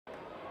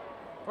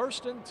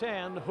First and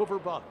 10, Hoover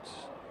Bucs.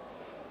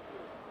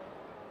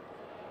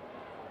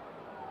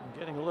 I'm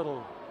getting a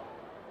little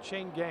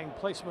chain gang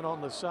placement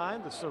on the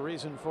sign. This is the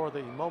reason for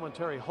the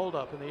momentary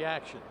holdup in the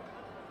action.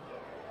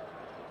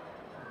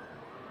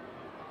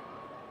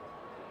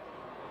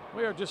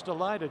 We are just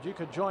delighted you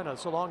could join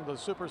us along the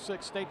Super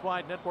 6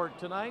 statewide network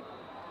tonight.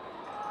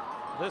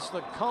 This is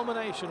the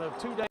culmination of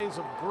 2 days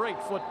of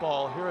great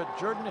football here at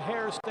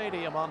Jordan-Hare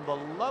Stadium on the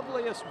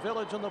loveliest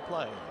village on the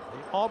plain,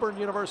 the Auburn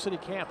University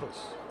campus.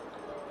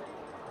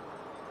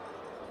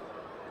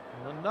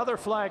 And another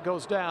flag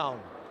goes down.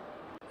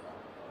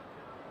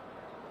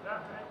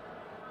 Daphne,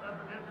 don't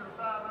forget to the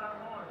 5-line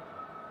warning.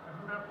 And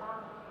who got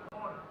first?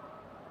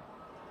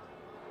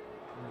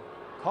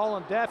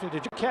 Colin, Daphne,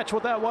 did you catch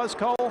what that was,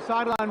 Cole?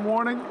 Sideline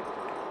warning.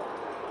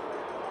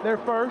 They're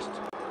first.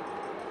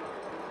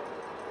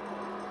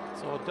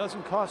 So it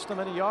doesn't cost them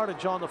any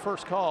yardage on the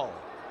first call.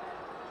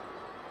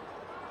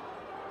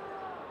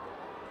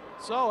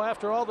 So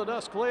after all the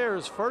dust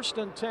clears, first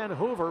and 10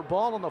 Hoover,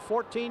 ball on the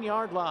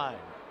 14-yard line.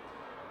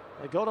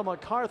 They go to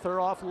MacArthur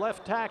off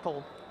left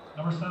tackle.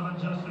 Number 7,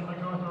 Justin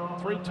MacArthur.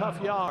 Off 3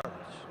 tough yards.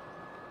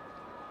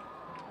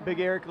 Big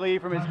Eric Lee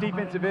from his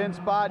defensive end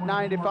spot,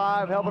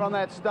 95, helping on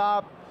that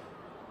stop.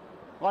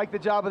 Like the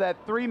job of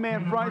that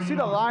 3-man front. You see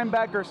the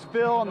linebackers,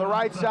 Phil, on the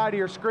right side of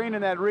your screen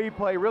in that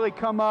replay, really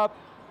come up,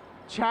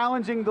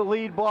 challenging the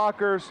lead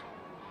blockers,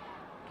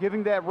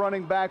 giving that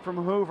running back from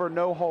Hoover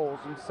no holes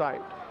in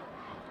sight.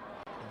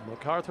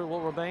 MacArthur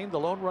will remain the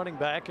lone running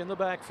back in the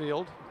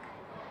backfield.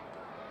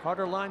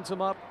 Carter lines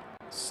him up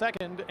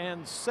 2nd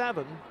and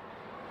 7.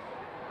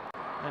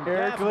 And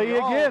Eric Daphne Lee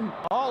again.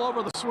 All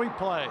over the sweep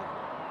play.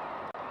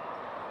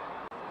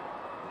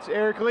 It's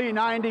Eric Lee,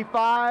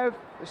 95,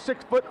 a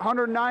 6 foot,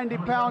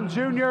 190-pound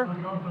junior.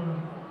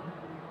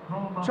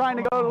 Trying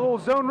to go to a little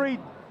zone read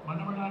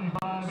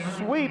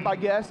sweep, I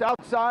guess,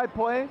 outside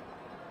play.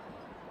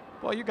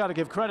 Well, you got to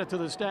give credit to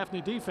this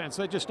Daphne defense.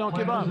 They just don't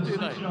give up, do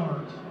they?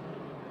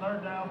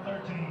 3rd down,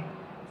 13.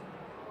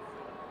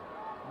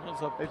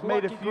 There's a They've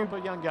plucky group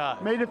of young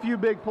guys. Made a few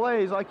big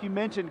plays, like you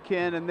mentioned,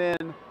 Ken, and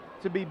then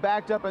to be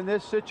backed up in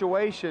this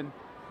situation.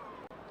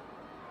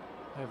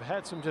 They've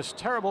had some just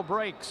terrible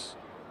breaks.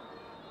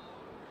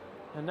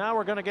 And now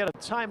we're going to get a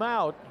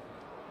timeout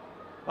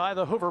by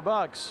the Hoover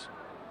Bucs.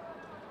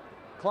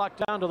 Clock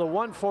down to the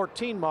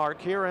 1:14 mark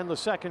here in the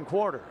second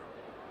quarter.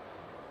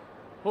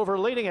 Hoover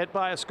leading it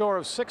by a score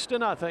of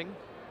 6-0.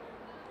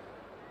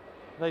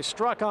 They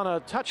struck on a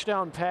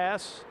touchdown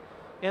pass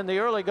in the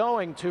early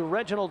going to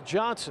Reginald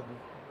Johnson.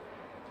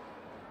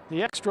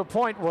 The extra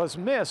point was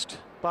missed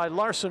by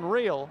Larson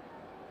Reel.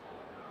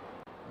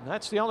 And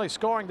that's the only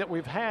scoring that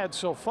we've had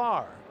so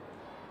far.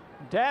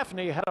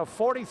 Daphne had a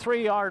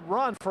 43-yard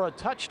run for a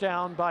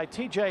touchdown by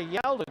T.J.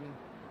 Yeldon.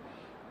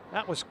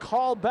 That was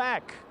called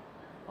back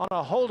on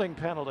a holding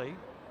penalty.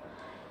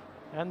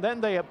 And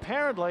then they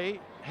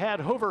apparently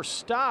had Hoover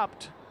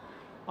stopped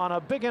on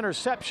a big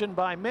interception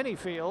by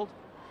Minniefield,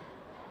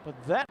 but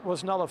that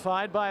was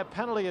nullified by a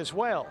penalty as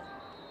well.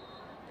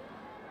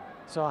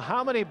 So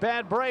how many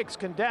bad breaks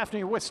can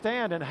Daphne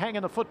withstand and hang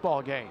in the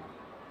football game?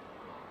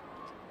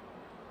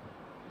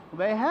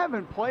 They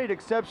haven't played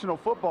exceptional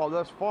football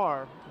thus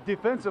far.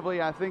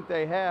 Defensively, I think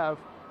they have,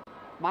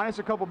 minus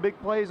a couple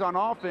big plays on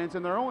offense,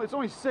 and it's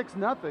only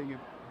 6-0.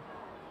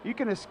 You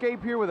can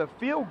escape here with a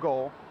field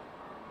goal.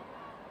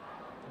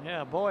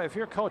 Yeah, boy, if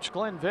you're Coach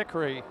Glenn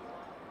Vickery,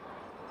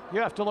 you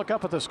have to look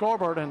up at the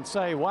scoreboard and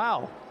say,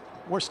 wow,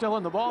 we're still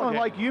in the ball game.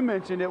 Like you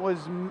mentioned, it was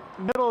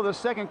middle of the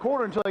second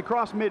quarter until they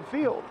crossed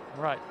midfield.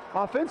 Right.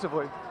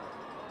 Offensively.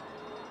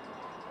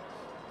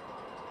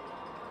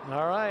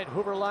 All right,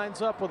 Hoover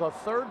lines up with a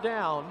 3rd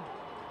down.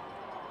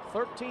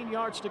 13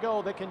 yards to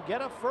go. They can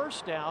get a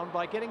first down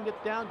by getting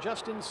it down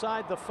just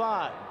inside the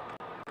 5.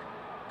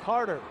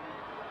 Carter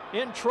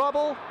in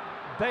trouble,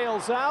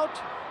 bails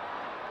out,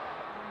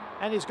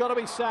 and he's going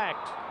to be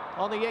sacked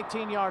on the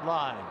 18-yard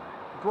line.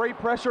 Great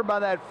pressure by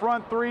that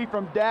front 3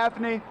 from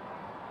Daphne.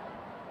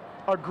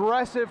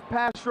 Aggressive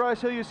pass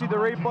rush. Here you see the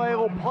replay,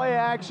 a little play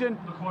action.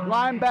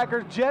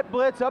 Linebackers jet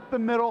blitz up the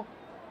middle.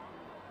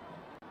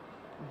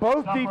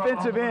 Both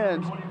defensive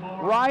ends,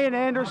 Ryan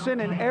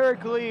Anderson and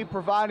Eric Lee,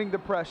 providing the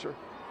pressure.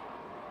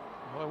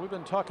 Well, we've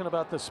been talking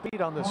about the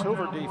speed on this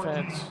Hoover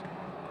defense.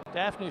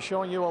 Daphne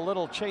showing you a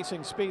little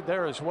chasing speed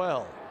there as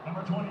well.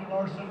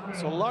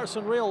 So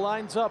Larson Reel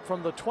lines up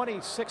from the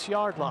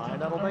 26-yard line.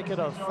 That'll make it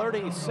a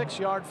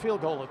 36-yard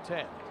field goal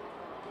attempt.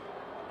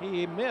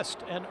 He missed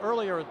an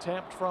earlier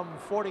attempt from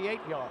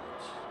 48 yards.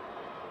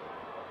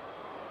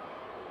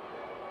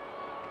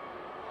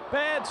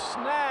 Bad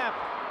snap.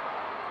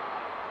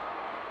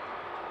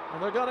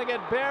 And they're going to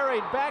get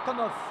buried back on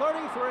the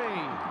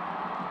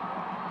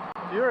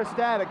 33. You're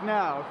ecstatic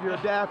now if you're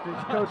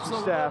Daphne's coaching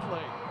staff.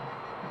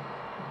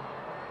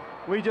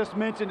 We just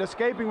mentioned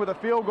escaping with a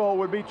field goal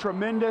would be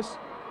tremendous.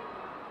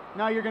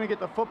 Now you're going to get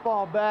the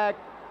football back.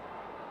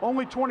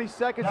 Only 20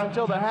 seconds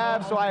until the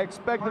half, so I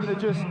expect them to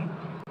just a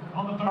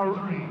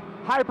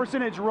high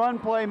percentage run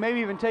play, maybe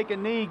even take a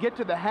knee, get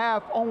to the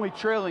half only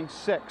trailing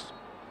 6.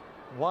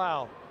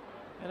 Wow.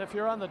 And if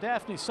you're on the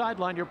Daphne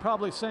sideline, you're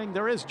probably saying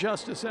there is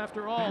justice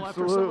after all.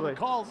 Absolutely. After some of the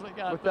calls they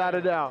got. Without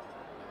a doubt.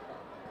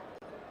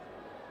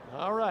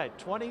 All right,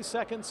 20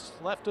 seconds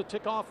left to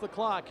tick off the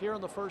clock here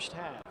in the first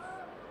half.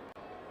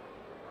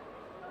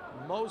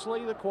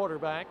 Mosley, the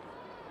quarterback.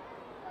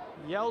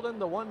 Yeldon,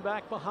 the one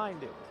back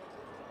behind him.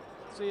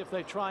 See if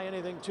they try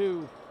anything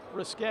too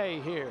risque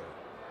here.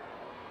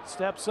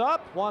 Steps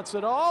up, wants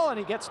it all, and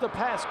he gets the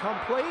pass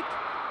complete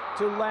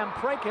to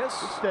Lamprakes.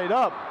 He stayed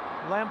up.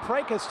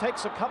 Lamprakes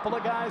takes a couple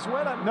of guys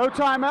with him. No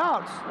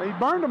timeouts. He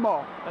burned them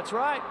all. That's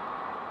right.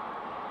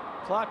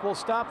 Clock will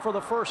stop for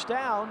the first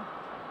down.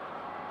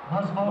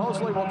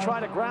 Mosley will try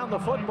to ground the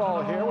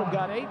football here. We've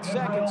got 8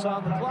 seconds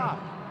on the clock.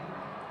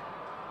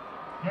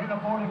 Gain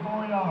of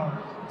 44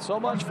 yards. So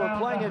much for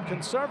playing it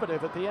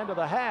conservative at the end of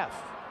the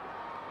half.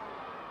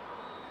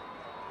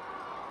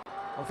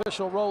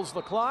 Official rolls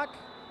the clock.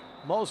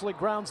 Mosley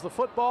grounds the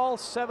football.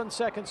 7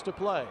 seconds to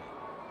play.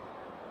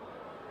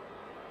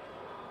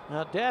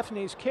 Now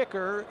Daphne's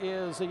kicker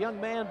is a young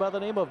man by the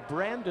name of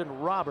Brandon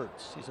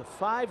Roberts. He's a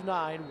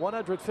 5'9",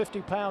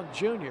 150-pound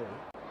junior.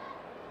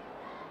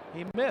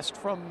 He missed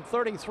from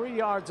 33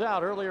 yards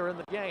out earlier in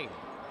the game.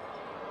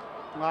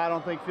 Well, I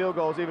don't think field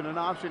goal is even an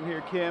option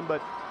here, Kim,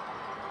 but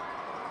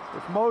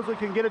if Mosley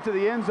can get it to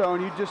the end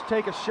zone, you just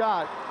take a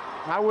shot.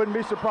 I wouldn't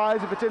be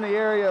surprised if it's in the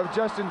area of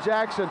Justin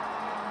Jackson,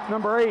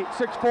 number 8,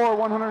 6'4",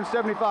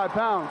 175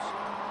 pounds.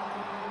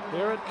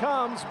 Here it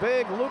comes,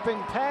 big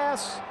looping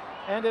pass,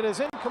 and it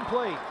is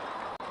incomplete.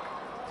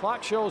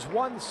 Clock shows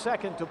 1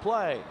 second to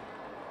play.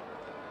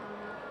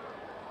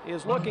 He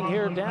is looking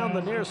here down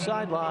the near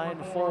sideline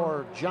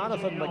for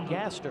Jonathan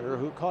McGaster,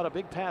 who caught a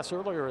big pass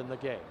earlier in the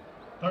game.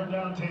 3rd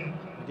down 10.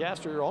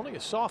 McGaster, only a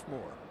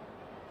sophomore.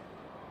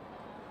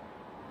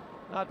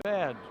 Not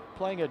bad.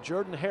 Playing at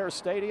Jordan-Hare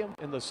Stadium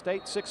in the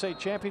state 6A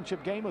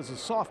championship game as a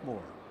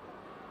sophomore.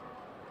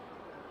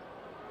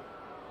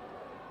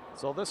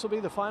 So this will be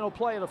the final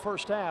play of the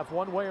first half,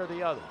 one way or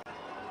the other.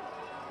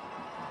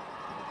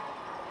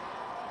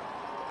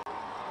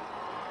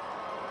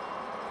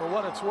 For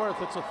what it's worth,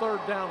 it's a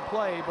 3rd down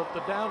play, but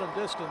the down and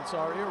distance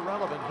are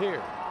irrelevant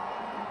here.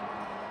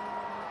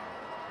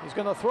 He's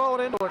going to throw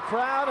it into a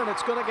crowd, and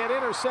it's going to get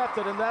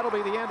intercepted, and that'll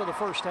be the end of the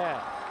first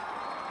half.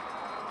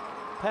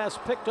 Pass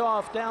picked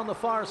off down the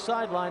far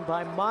sideline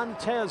by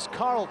Montez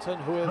Carlton,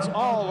 who is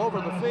all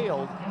over the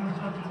field.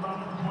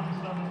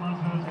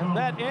 And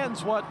that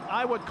ends what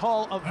I would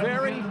call a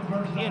very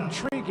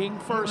intriguing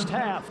first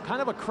half.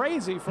 Kind of a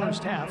crazy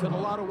first half in a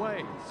lot of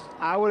ways.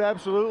 I would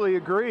absolutely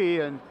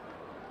agree, and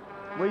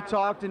we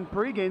talked in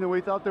pregame that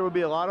we thought there would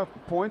be a lot of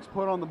points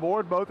put on the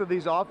board. Both of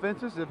these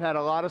offenses have had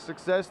a lot of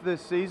success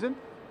this season.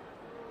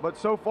 But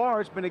so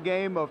far, it's been a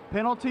game of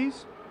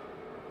penalties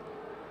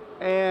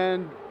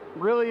and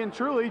really and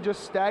truly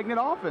just stagnant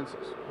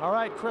offenses. All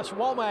right, Chris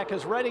Womack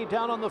is ready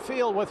down on the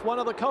field with one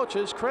of the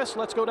coaches. Chris,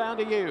 let's go down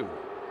to you.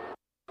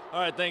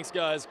 All right, thanks,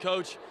 guys.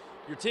 Coach,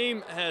 your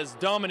team has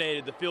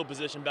dominated the field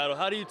position battle.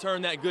 How do you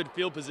turn that good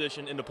field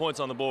position into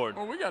points on the board?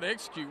 Well, we got to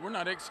execute. We're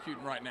not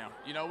executing right now.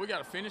 You know, we got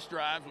to finish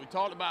drives. We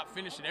talked about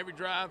finishing every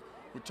drive.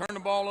 We turn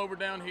the ball over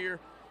down here.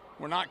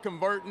 We're not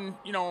converting,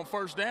 you know, on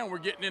first down. We're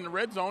getting in the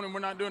red zone, and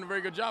we're not doing a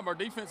very good job. Our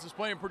defense is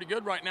playing pretty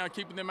good right now,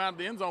 keeping them out of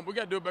the end zone. We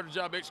got to do a better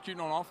job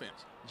executing on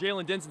offense.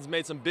 Jalen Denson's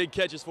made some big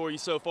catches for you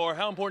so far.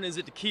 How important is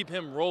it to keep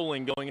him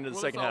rolling going into the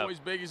second half? It's always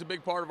big. He's a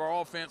big part of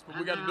our offense, but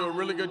we got to do a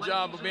really good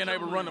job of being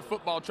able to run the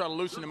football, try to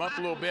loosen him up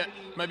a little bit,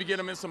 maybe get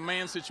him in some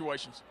man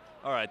situations.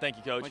 All right, thank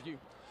you, Coach. Thank you.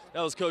 That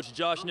was Coach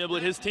Josh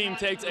Niblett. His team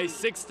takes a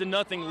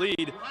 6-0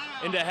 lead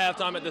into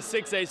halftime at the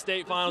 6A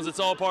state finals. It's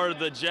all part of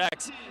the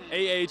Jacks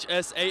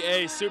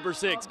AHSAA Super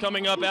 6.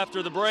 Coming up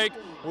after the break,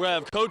 we're going to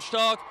have coach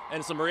talk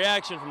and some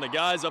reaction from the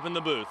guys up in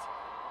the booth.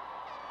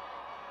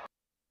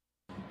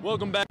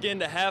 Welcome back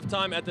into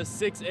halftime at the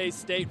 6A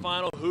state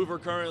final. Hoover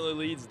currently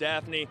leads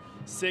Daphne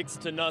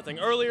 6-0.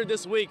 Earlier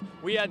this week,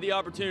 we had the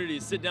opportunity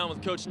to sit down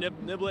with Coach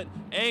Niblett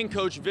and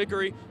Coach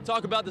Vickery,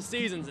 talk about the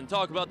seasons and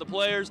talk about the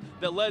players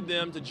that led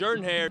them to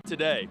Jordan-Hare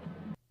today.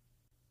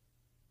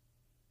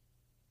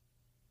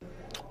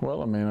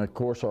 Well, I mean, of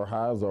course, our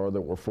highs are that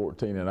we're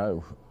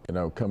 14-0, you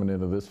know, coming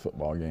into this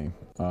football game.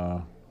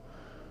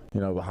 You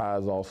know, the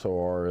highs also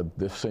are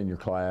this senior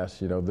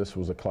class. You know, this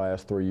was a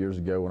class 3 years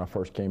ago when I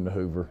first came to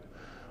Hoover.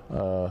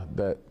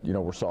 That, you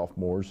know, were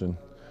sophomores, and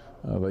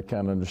they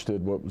kind of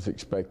understood what was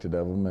expected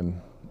of them.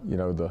 And, you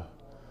know,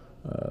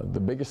 the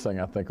biggest thing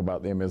I think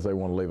about them is they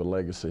want to leave a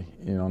legacy,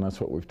 you know, and that's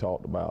what we've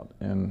talked about.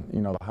 And,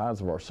 you know, the highs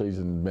of our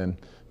season have been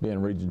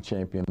being region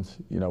champions.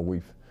 You know,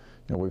 we've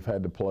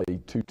had to play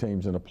 2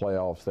 teams in the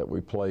playoffs that we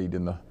played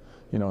in the,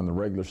 you know, in the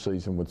regular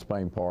season with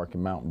Spain Park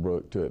and Mountain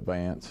Brook to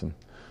advance. And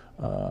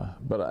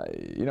but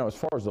you know, as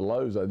far as the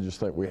lows, I just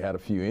think we had a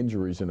few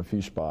injuries in a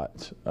few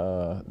spots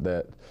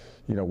that,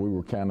 you know, we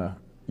were kind of,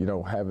 you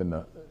know, having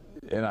the,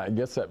 and I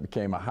guess that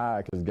became a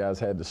high because guys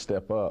had to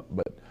step up.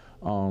 But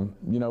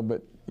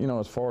you know,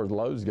 as far as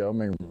lows go, I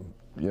mean,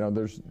 you know,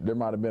 there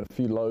might have been a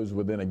few lows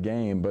within a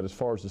game, but as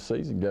far as the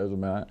season goes, I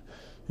mean,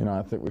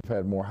 I think we've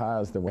had more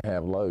highs than we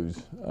have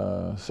lows.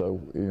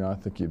 So, I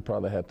think you'd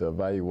probably have to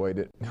evaluate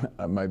it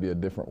maybe a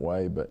different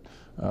way, but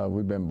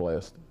we've been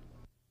blessed.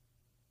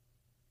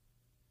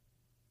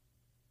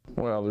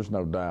 Well, there's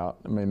no doubt.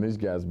 I mean, these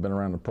guys have been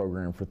around the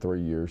program for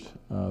 3 years.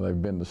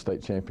 They've been to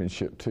state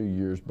championship 2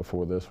 years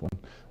before this one.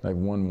 They've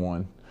won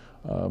one.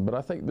 But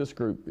I think this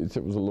group,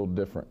 it was a little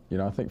different.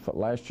 I think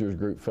last year's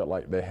group felt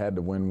like they had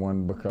to win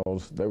one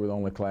because they were the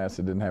only class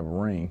that didn't have a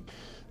ring.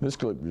 This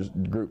group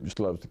just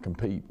loves to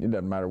compete. It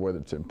doesn't matter whether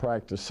it's in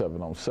practice,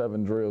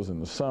 7-on-7 drills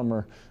in the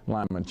summer,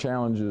 lineman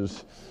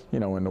challenges,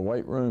 in the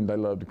weight room, they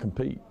love to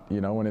compete,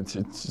 and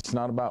it's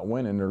not about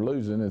winning or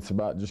losing, it's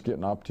about just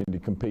getting an opportunity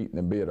to compete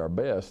and be at our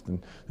best. And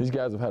these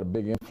guys have had a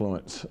big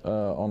influence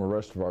on the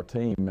rest of our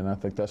team, and I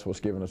think that's what's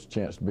given us a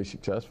chance to be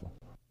successful.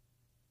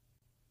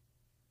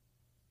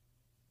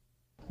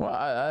 Well,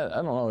 I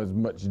don't know as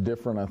much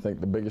different. I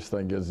think the biggest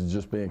thing is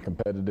just being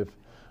competitive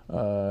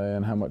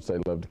and how much they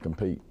love to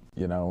compete,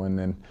 and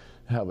then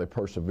how they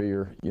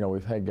persevere.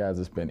 We've had guys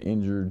that's been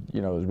injured.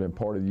 There's been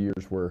part of the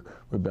years where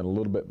we've been a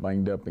little bit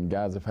banged up and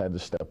guys have had to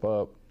step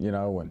up,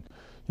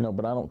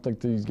 but I don't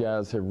think these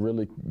guys have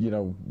really,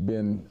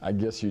 been, I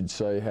guess you'd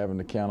say, having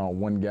to count on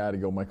one guy to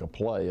go make a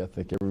play. I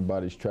think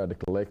everybody's tried to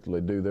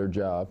collectively do their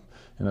job,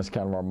 and that's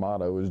kind of our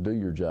motto, is do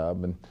your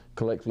job, and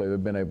collectively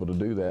they've been able to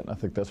do that, and I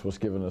think that's what's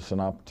given us an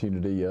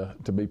opportunity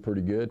to be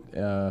pretty good.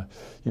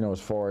 As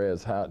far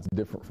as how it's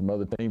different from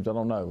other teams, I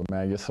don't know.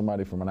 I guess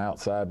somebody from an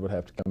outside would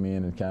have to come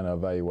in and kind of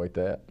evaluate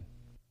that.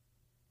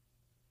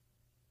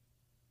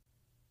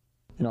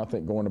 I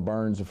think going to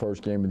Burns the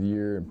first game of the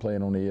year and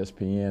playing on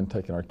ESPN,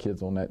 taking our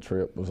kids on that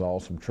trip was an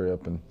awesome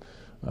trip, and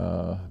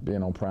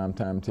being on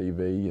primetime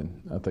TV,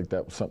 and I think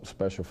that was something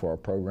special for our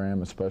program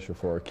and special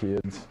for our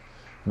kids,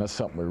 and that's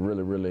something we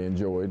really, really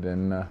enjoyed,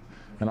 and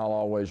I'll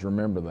always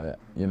remember that,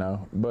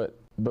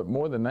 But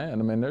more than that, I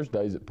mean, there's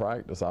days at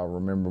practice I'll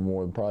remember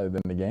more probably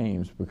than the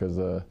games because,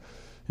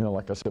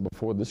 like I said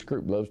before, this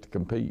group loves to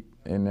compete,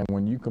 and then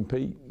when you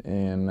compete,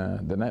 and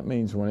then that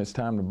means when it's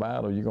time to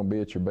battle, you're going to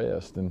be at your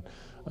best. And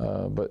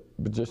but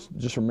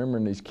just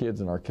remembering these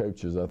kids and our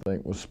coaches, I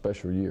think, was a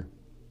special year.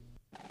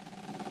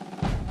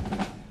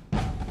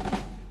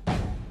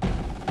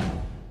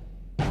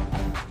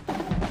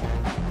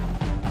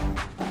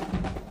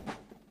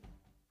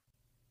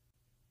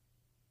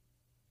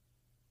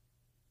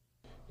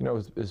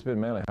 It's been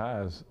mainly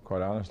highs,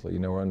 quite honestly.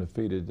 We're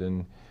undefeated,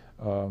 and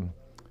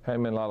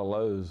hadn't been a lot of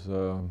lows.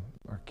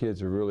 Our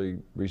kids have really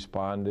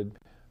responded.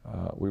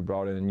 We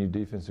brought in a new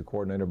defensive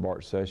coordinator,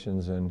 Bart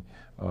Sessions, and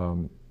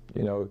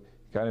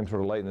got him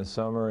sort of late in the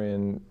summer,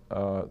 and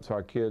so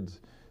our kids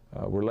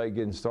were late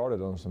getting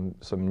started on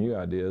some new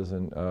ideas,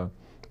 and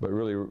but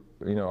really,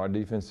 our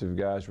defensive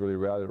guys really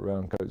rallied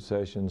around Coach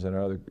Sessions and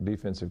our other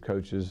defensive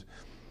coaches.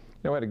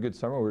 We had a good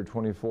summer. We were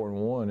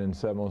 24-1 in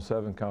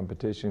 7-on-7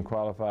 competition,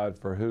 qualified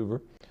for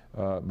Hoover,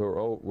 but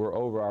we're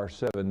over our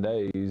 7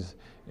 days,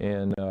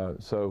 and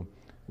so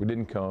we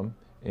didn't come.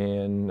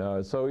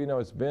 And so,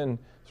 it's been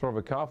sort of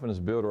a confidence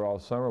builder all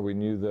summer. We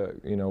knew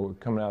that,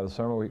 coming out of the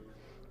summer, we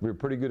were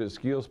pretty good at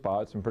skill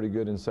spots and pretty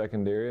good in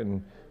secondary,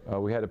 and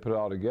we had to put it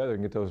all together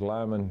and get those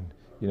linemen,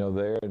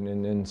 there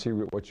and see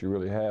what you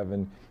really have.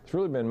 And it's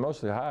really been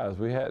mostly highs.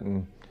 We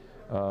hadn't,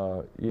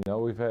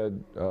 we've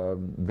had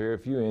very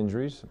few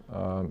injuries,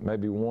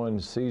 maybe one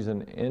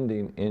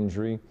season-ending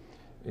injury,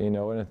 and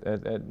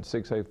at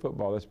 6A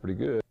football, that's pretty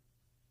good.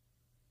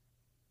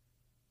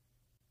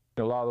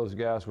 A lot of those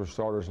guys were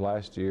starters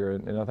last year,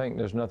 and I think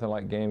there's nothing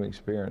like game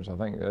experience. I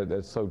think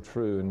that's so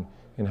true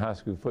in high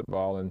school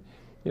football, and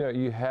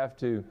you have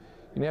to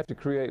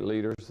create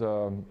leaders.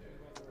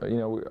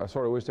 I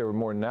sort of wish they were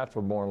more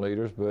natural-born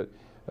leaders, but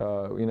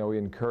we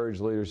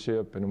encourage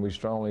leadership, and we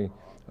strongly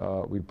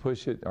we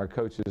push it. Our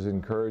coaches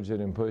encourage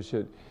it and push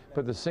it,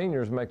 but the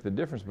seniors make the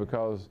difference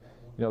because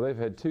they've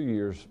had 2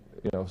 years,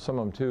 some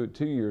of them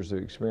two years of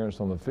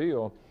experience on the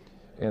field.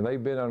 And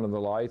they've been under the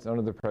lights,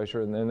 under the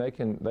pressure, and then they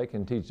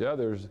can teach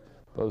others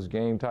those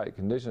game-tight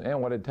conditions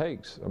and what it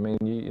takes. I mean,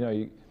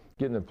 you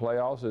get in the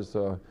playoffs, it's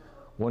a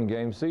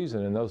one-game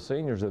season, and those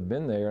seniors have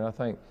been there, and I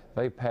think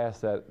they pass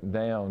that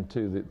down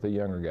to the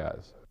younger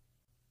guys.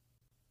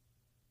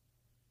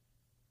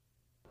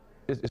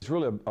 It's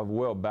really a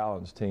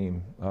well-balanced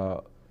team.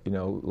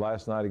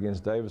 Last night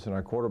against Davidson,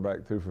 our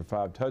quarterback threw for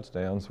 5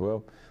 touchdowns.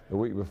 Well, the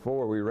week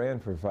before we ran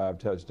for 5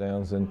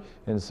 touchdowns, and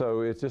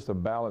so it's just a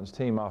balanced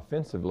team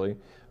offensively.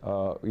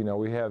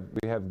 We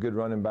have good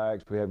running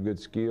backs, we have good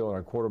skill, and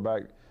our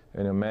quarterback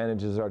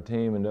manages our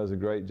team and does a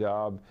great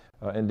job.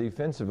 And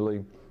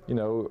defensively, we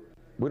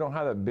don't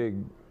have that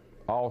big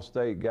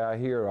all-state guy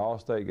here or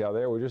all-state guy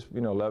there. We're just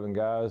 11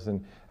 guys,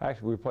 and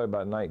actually we play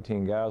about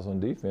 19 guys on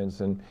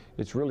defense, and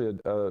it's really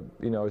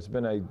it's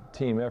been a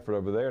team effort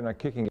over there, and our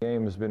kicking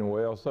game has been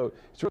well, so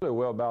it's really a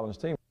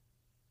well-balanced team.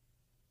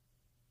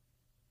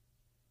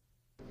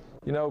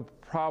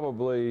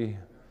 Probably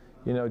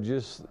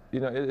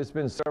it's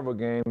been several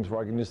games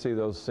where I can just see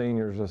those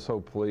seniors are so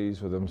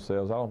pleased with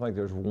themselves. I don't think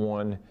there's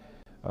one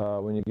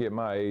when you get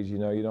my age, you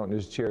know, you don't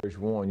just cherish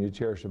one, you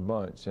cherish a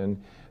bunch.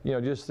 And, you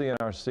know, just seeing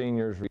our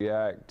seniors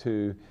react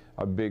to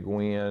a big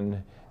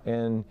win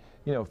and,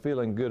 you know,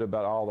 feeling good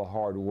about all the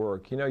hard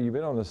work. You know, you've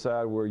been on the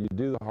side where you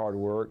do the hard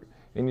work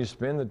and you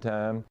spend the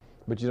time,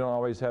 but you don't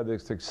always have the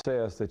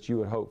success that you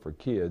would hope for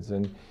kids.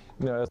 And,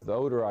 you know, as the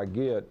older I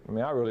get, I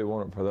mean, I really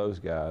want it for those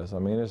guys. I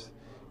mean, it's,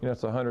 you know,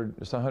 it's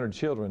 100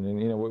 children,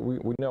 and, you know,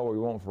 we know what we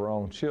want for our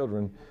own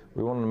children.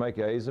 We want them to make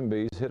A's and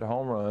B's, hit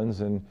home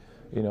runs, and,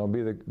 you know,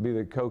 be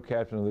the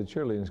co-captain of the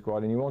cheerleading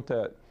squad. And you want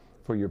that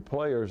for your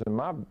players. And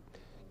my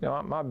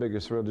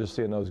biggest thrill is just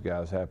seeing those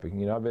guys happy.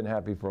 You know, I've been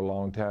happy for a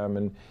long time,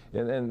 and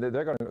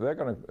they're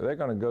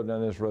gonna go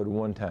down this road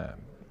one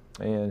time,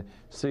 and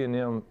seeing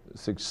them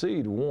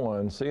succeed,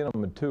 seeing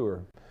them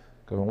mature.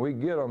 Because when we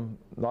get them,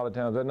 a lot of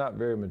times they're not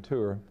very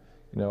mature.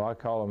 You know, I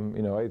call them,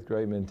 you know, 8th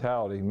grade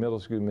mentality, middle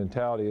school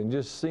mentality, and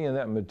just seeing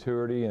that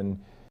maturity. And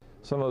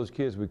some of those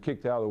kids we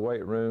kicked out of the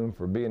weight room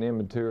for being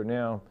immature,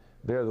 now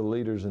they're the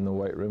leaders in the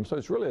weight room. So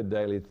it's really a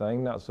daily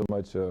thing, not so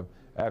much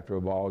after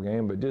a ball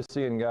game, but just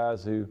seeing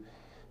guys who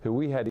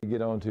we had to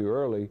get onto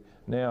early.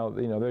 Now,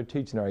 you know, they're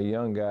teaching our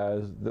young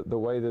guys the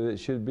way that it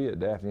should be at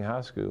Daphne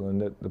High School, and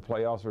that the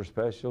playoffs are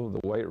special,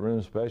 the weight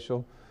room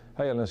special.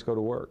 Hey, and let's go to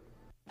work.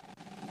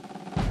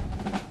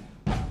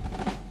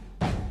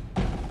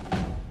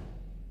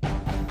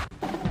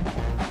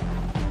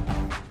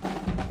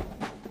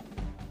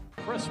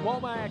 Chris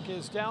Womack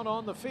is down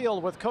on the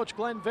field with Coach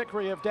Glenn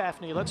Vickery of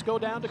Daphne. Let's go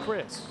down to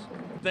Chris.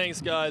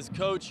 Thanks, guys.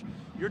 Coach,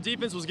 your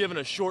defense was given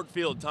a short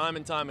field time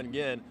and time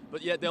again,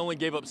 but yet they only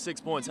gave up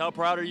 6 points. How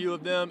proud are you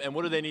of them, and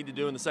what do they need to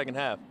do in the second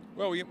half?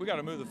 Well, we got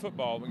to move the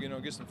football, you know,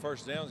 get some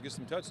first downs, get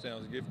some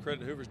touchdowns, and give credit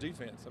to Hoover's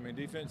defense. I mean,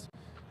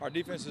 our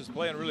defense is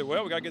playing really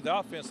well. We got to get the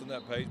offense on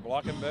that page,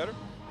 blocking better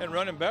and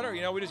running better.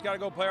 You know, we just got to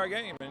go play our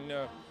game, and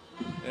it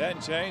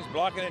hasn't changed.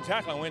 Blocking and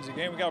tackling wins the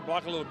game. We got to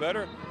block a little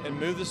better and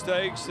move the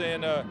stakes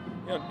and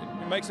you know,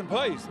 make some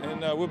plays,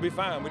 and we'll be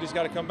fine. We just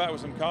got to come back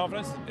with some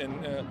confidence and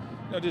you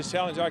know, just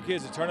challenge our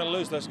kids to turn it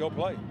loose. Let's go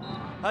play.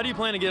 How do you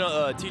plan to get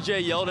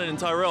TJ Yeldon and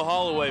Tyrell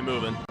Holloway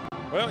moving?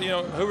 Well, you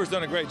know, Hoover's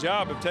done a great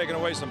job of taking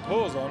away some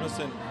pulls on us,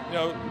 and you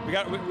know,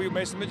 we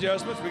made some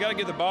adjustments. We got to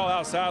get the ball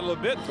outside a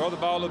little bit, throw the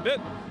ball a little bit,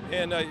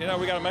 and you know,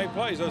 we got to make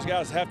plays. Those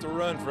guys have to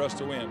run for us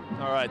to win.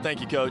 All right,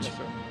 thank you, Coach. Yes,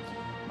 sir.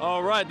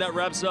 All right, that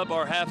wraps up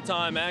our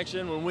halftime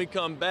action. When we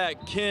come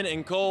back, Ken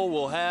and Cole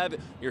will have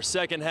your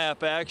second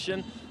half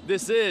action.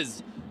 This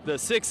is the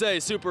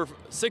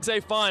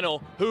 6A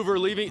final. Hoover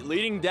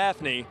leading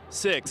Daphne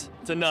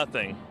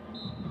 6-0.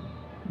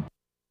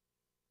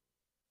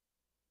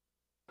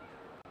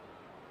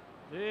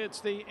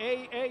 It's the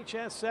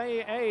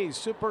AHSAA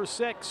Super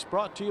 6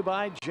 brought to you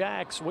by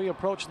Jax. We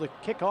approach the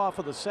kickoff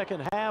of the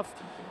second half.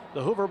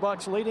 The Hoover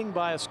Bucs leading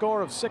by a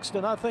score of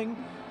 6-0.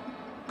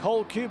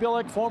 Cole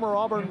Cubelic, former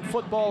Auburn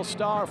football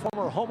star,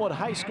 former Homewood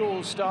High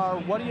School star.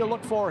 What do you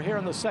look for here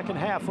in the second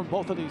half from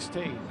both of these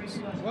teams?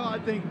 Well, I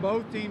think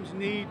both teams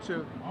need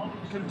to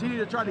continue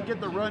to try to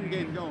get the run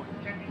game going.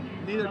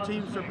 Neither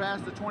team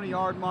surpassed the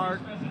 20-yard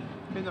mark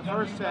in the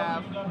first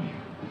half.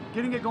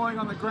 Getting it going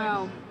on the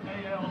ground,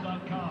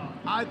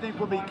 I think,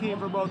 will be key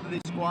for both of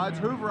these squads.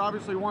 Hoover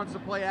obviously wants the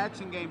play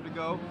action game to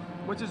go,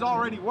 which has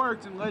already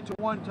worked and led to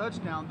one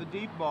touchdown, the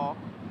deep ball.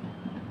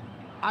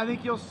 I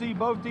think you'll see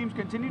both teams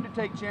continue to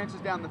take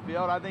chances down the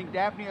field. I think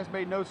Daphne has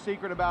made no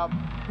secret about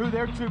who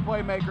their true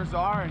playmakers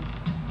are, and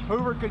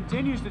Hoover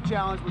continues to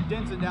challenge with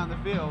Denson down the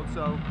field.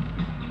 So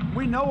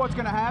we know what's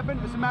going to happen.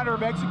 It's a matter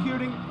of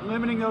executing,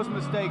 limiting those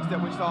mistakes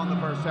that we saw in the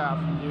first half.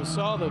 You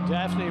saw that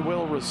Daphne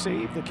will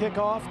receive the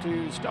kickoff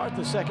to start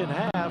the second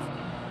half.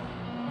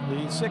 The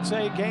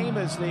 6A game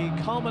is the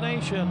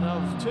culmination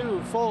of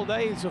 2 full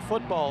days of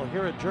football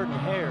here at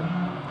Jordan-Hare.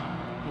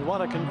 We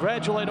want to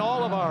congratulate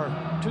all of our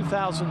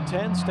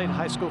 2010 state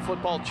high school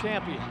football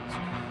champions.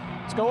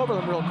 Let's go over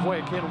them real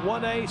quick. In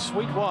 1A,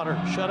 Sweetwater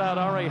shut out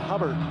R.A.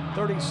 Hubbard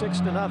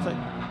 36-0.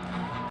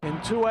 In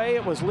 2A,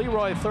 it was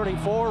Leroy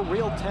 34,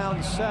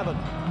 Reeltown 7.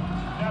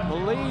 The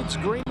Leeds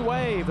Green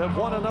Wave have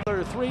won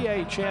another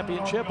 3A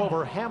championship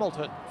over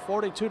Hamilton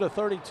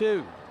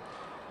 42-32.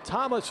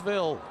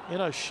 Thomasville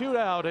in a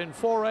shootout in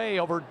 4A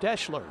over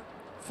Deschler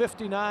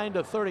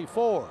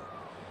 59-34.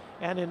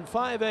 And in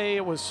 5A,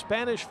 it was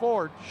Spanish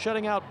Fort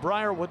shutting out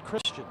Briarwood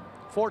Christian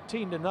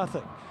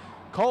 14-0.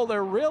 Cole,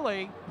 there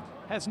really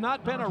has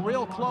not been a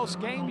real close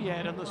game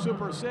yet in the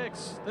Super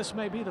 6. This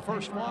may be the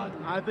first one.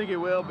 I think it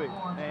will be.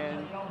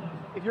 And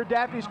if you're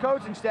Daphne's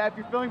coaching staff,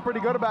 you're feeling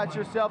pretty good about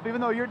yourself, even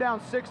though you're down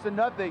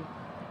 6-0.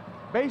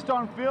 Based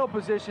on field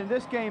position,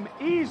 this game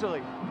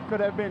easily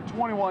could have been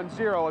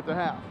 21-0 at the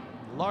half.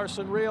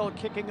 Larson Reel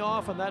kicking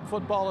off, and that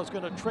football is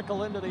going to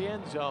trickle into the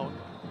end zone.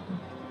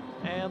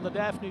 And the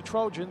Daphne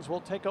Trojans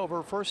will take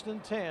over 1st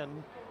and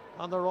 10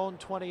 on their own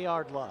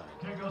 20-yard line.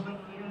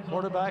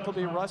 Quarterback will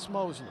be Russ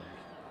Mosley.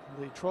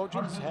 The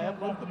Trojans have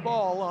moved the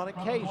ball on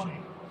occasion.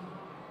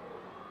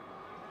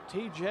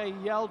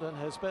 TJ Yeldon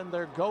has been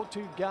their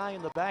go-to guy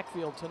in the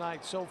backfield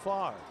tonight so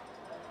far,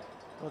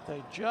 but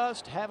they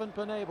just haven't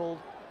been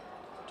able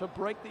to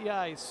break the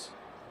ice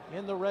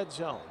in the red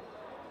zone.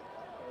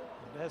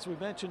 as we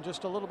mentioned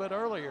just a little bit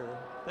earlier,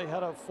 they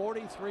had a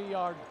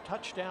 43-yard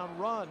touchdown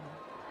run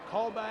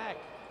called back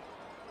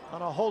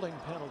on a holding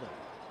penalty.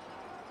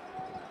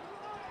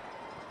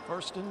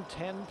 1st and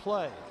 10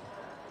 play.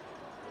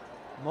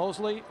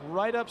 Mosley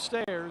right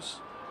upstairs,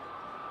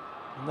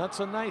 and that's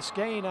a nice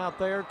gain out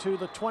there to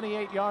the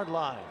 28-yard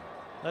line.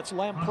 That's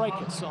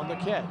Lamprakes on the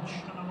catch.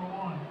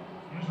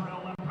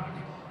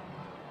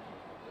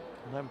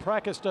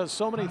 Lamprakes does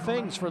so many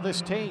things for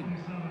this team.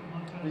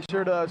 He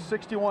sure does.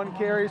 61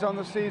 carries on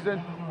the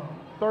season,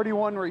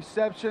 31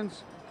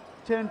 receptions,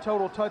 10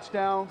 total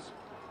touchdowns.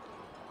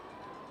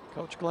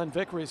 Coach Glenn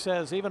Vickery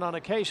says even on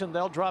occasion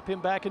they'll drop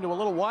him back into a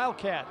little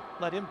wildcat,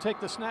 let him take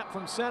the snap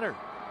from center.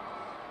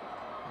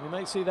 We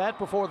may see that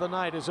before the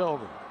night is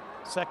over.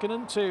 2nd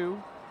and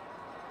 2.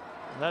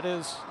 That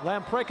is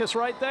Lamprakes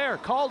right there.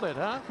 Called it,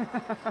 huh?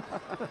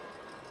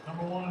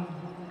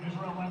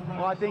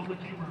 Well, I think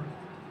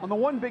on the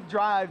one big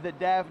drive that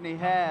Daphne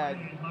had,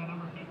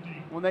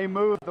 when they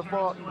moved the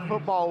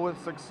football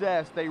with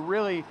success, they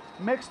really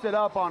mixed it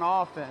up on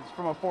offense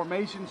from a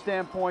formation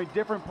standpoint,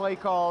 different play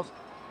calls,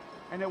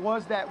 and it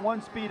was that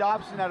one speed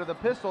option out of the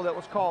pistol that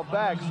was called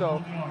back.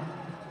 So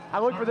I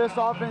look for this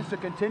offense to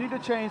continue to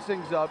change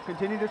things up,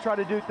 continue to try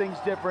to do things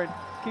different,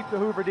 keep the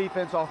Hoover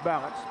defense off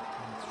balance.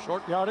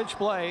 Short yardage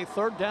play,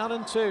 3rd down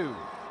and 2.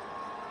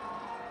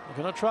 They're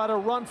going to try to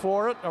run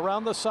for it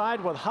around the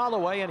side with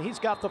Holloway, and he's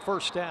got the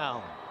 1st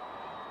down.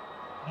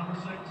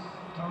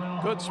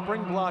 Good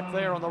spring block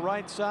there on the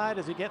right side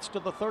as he gets to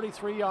the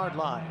 33-yard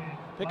line.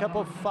 Pickup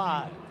of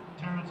 5.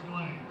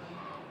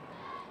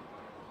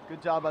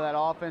 Good job by that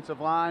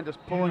offensive line, just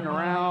pulling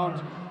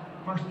around.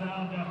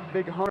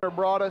 Big Hunter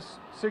brought us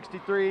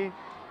 63.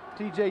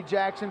 TJ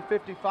Jackson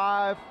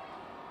 55.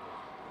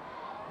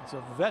 It's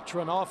a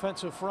veteran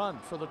offensive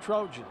front for the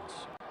Trojans.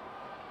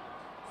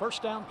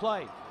 1st down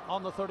play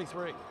on the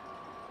 33.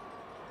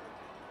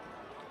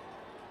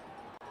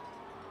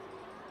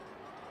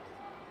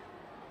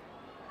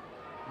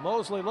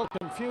 Mosley, a little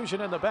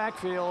confusion in the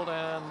backfield,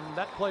 and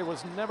that play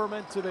was never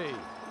meant to be.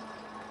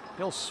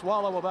 He'll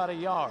swallow about a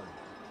yard.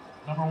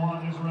 Number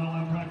 1, Israel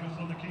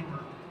Lamprakes on the keeper.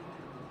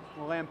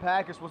 Well,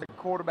 Lamprakes was a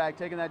quarterback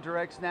taking that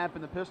direct snap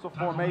in the pistol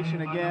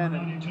formation again.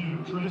 And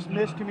just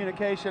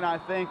miscommunication, I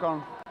think,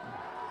 on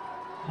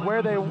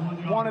where they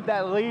wanted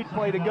that lead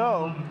play to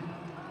go.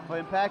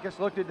 Lamprakes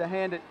looked at to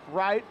hand it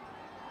right.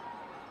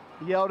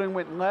 Yeldon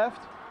went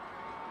left.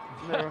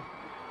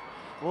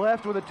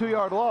 Left with a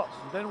 2-yard loss.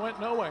 Then went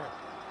nowhere.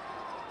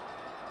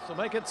 So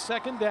make it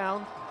 2nd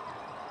down.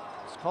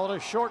 It's called a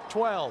short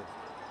 12.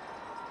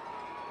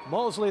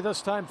 Mosley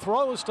this time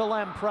throws to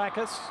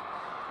Lamprakes.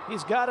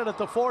 He's got it at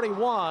the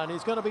 41.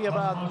 He's going to be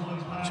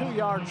about 2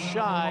 yards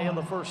shy of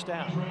the 1st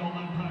down.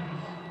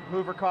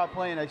 Hoover caught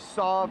playing a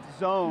soft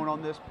zone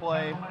on this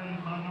play.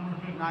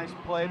 Nice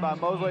play by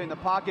Mosley in the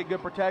pocket.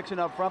 Good protection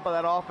up front by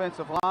that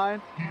offensive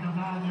line.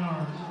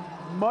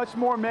 Much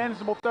more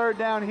manageable 3rd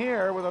down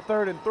here with a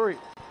 3rd and 3.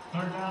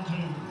 3rd down 2.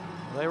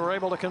 They were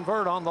able to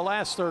convert on the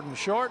last 3rd and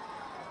short.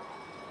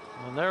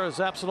 And there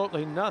is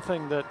absolutely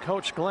nothing that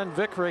Coach Glenn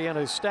Vickery and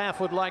his staff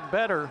would like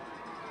better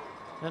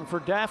than for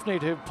Daphne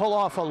to pull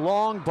off a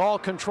long ball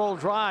control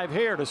drive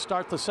here to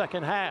start the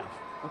 2nd half.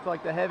 Looks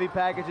like the heavy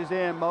package is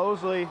in.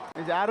 Mosley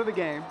is out of the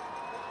game.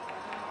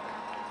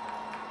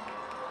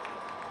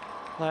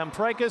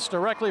 Lamprakes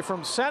directly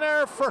from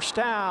center, 1st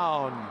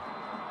down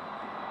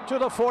to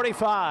the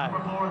 45.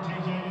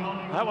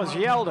 That was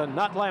Yeldon,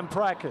 not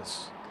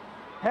Lamprakes.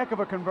 Heck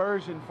of a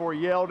conversion for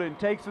Yeldon.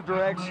 Takes the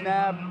direct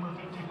snap.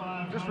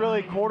 Just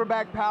really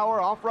quarterback power,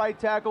 off right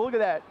tackle. Look at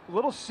that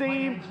little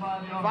seam.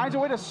 Finds a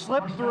way to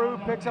slip through,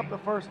 picks up the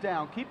 1st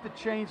down. Keep the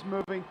chains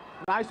moving.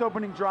 Nice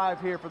opening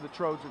drive here for the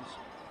Trojans.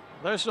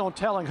 There's no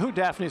telling who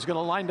Daphne's going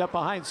to line up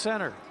behind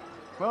center.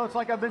 Well, it's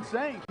like I've been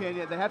saying,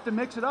 Kenya. They have to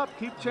mix it up,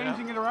 keep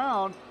changing it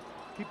around,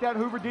 keep that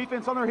Hoover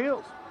defense on their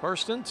heels.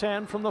 1st and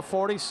 10 from the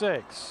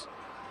 46.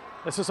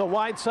 This is a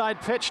wide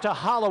side pitch to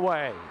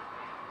Holloway.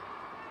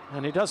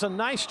 And he does a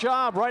nice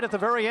job right at the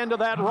very end of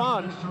that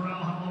run.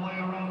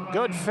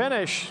 Good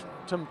finish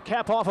to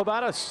cap off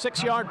about a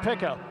 6-yard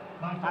pickup.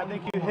 I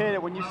think you hit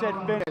it when you said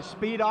finish.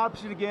 Speed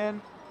option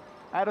again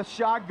at a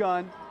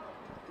shotgun.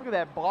 Look at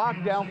that block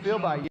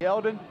downfield by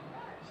Yeldon.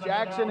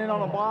 Jackson in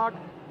on a block.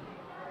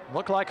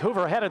 Looked like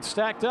Hoover had it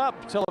stacked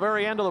up till the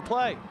very end of the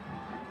play.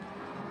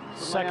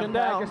 2nd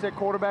down. At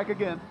quarterback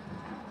again.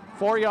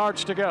 4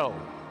 yards to go.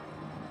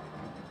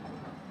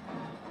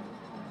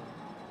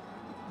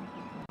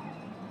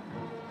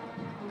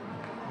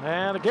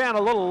 And again,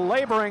 a little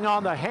laboring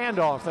on the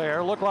handoff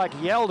there. Looked like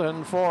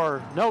Yeldon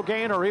for no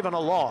gain or even a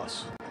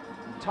loss.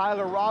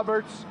 Tyler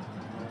Roberts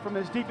from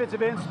his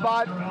defensive end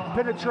spot.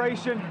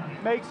 Penetration,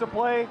 makes a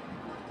play.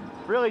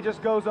 Really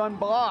just goes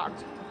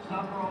unblocked.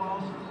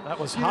 That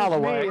was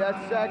Holloway.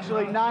 That's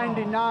actually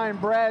 99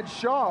 Brad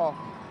Shaw.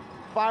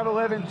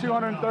 5'11",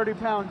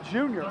 230-pound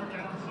junior.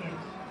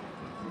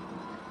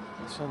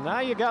 So now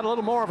you got a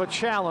little more of a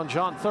challenge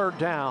on 3rd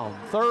down.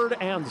 3rd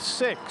and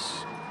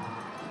 6.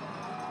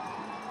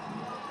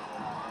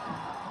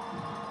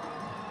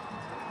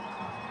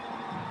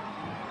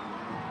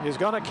 He's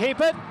going to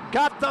keep it.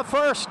 Got the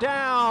first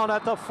down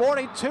at the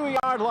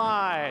 42-yard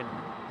line.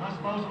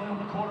 That's Mosley on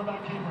the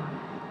quarterback keeper.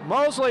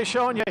 Mosley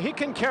showing you he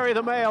can carry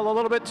the mail a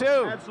little bit too.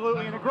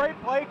 Absolutely, and a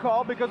great play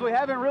call because we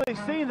haven't really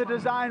seen the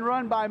design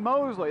run by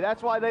Mosley.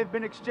 That's why they've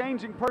been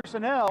exchanging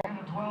personnel,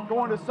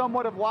 going to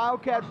somewhat of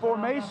wildcat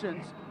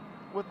formations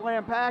with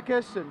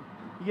Lamprakes and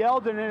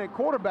Yeldon in at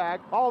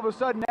quarterback. All of a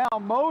sudden now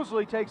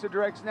Mosley takes a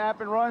direct snap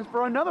and runs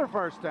for another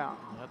first down.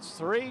 That's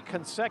 3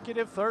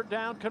 consecutive third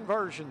down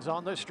conversions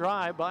on this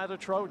drive by the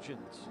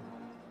Trojans.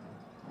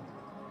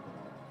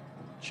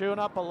 Chewing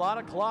up a lot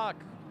of clock.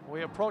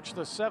 We approach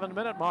the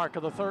 7-minute mark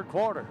of the third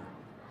quarter.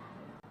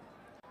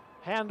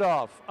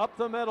 Handoff up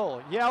the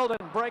middle.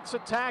 Yeldon breaks a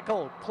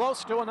tackle,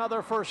 close to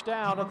another first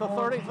down at the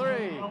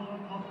 33.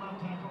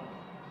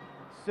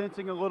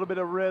 Sensing a little bit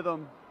of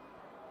rhythm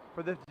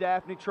for this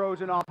Daphne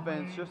Trojan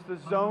offense. Just the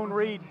zone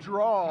read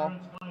draw.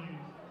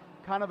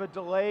 Kind of a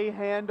delay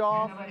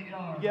handoff.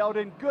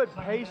 Yeldon, good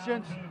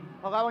patience,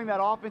 allowing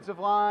that offensive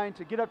line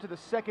to get up to the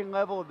second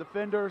level of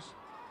defenders.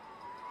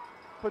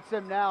 Puts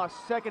them now a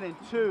 2nd and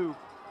 2.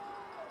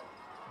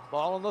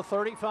 Ball on the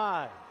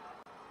 35.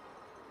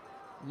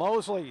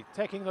 Mosley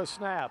taking the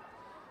snap.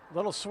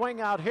 Little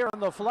swing out here in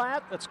the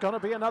flat. That's going to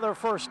be another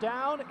first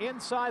down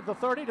inside the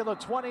 30 to the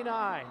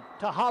 29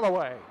 to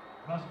Holloway.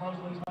 That's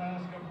Mosley's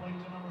pass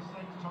complete to number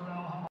 6,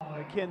 Tyrell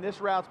Holloway. Again,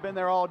 this route's been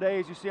there all day,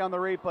 as you see on the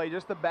replay.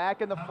 Just the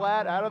back in the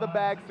flat, out of the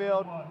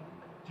backfield.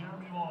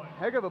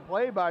 Heck of a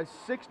play by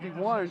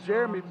 61,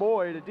 Jeremy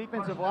Boyd, a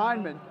defensive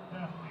lineman,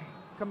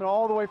 coming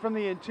all the way from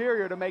the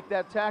interior to make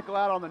that tackle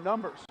out on the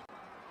numbers.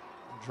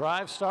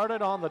 Drive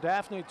started on the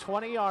Daphne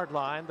 20-yard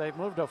line. They've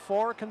moved to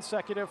 4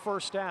 consecutive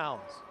first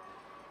downs.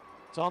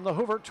 It's on the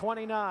Hoover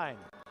 29.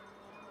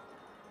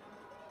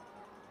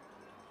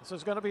 This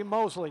is going to be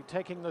Mosley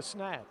taking the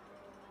snap.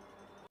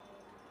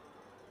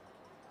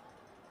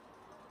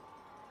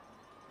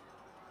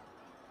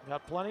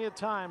 Got plenty of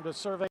time to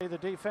survey the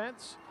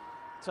defense.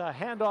 It's a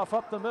handoff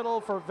up the middle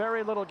for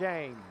very little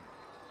gain.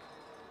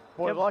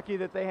 Boy, lucky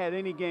that they had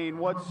any gain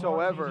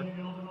whatsoever.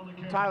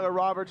 Tyler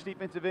Roberts,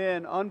 defensive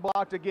end,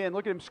 unblocked again.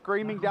 Look at him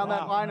screaming down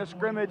that line of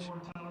scrimmage.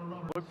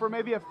 Look for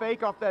maybe a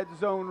fake off that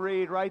zone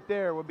read right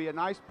there. Would be a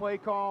nice play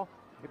call.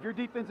 If your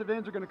defensive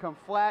ends are going to come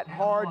flat,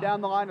 hard down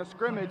the line of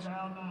scrimmage,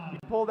 you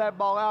pull that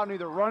ball out and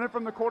either run it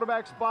from the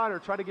quarterback spot or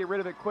try to get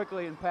rid of it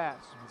quickly and pass.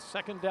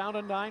 2nd down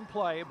and 9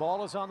 play.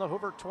 Ball is on the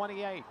Hoover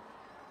 28.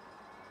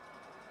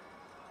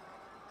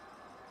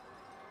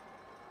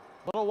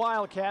 Little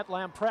wildcat,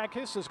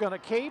 Lamprakes is going to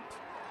keep.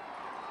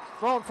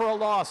 Thrown for a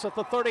loss at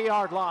the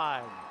 30-yard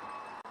line.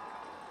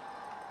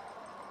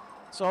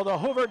 So the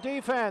Hoover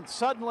defense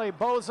suddenly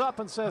bows up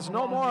and says,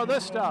 no more of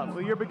this stuff.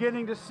 Well, you're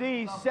beginning to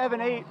see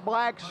 7, 8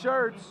 black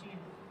shirts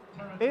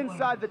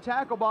inside the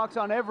tackle box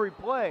on every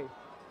play.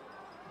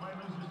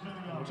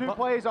 2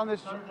 plays on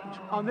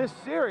this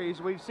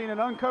series, we've seen an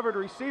uncovered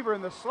receiver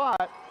in the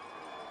slot.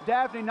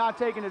 Daphne not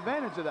taking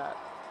advantage of that.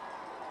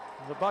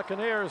 The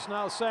Buccaneers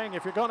now saying,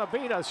 if you're going to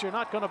beat us, you're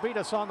not going to beat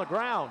us on the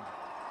ground.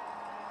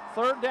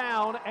 3rd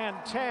down and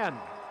 10.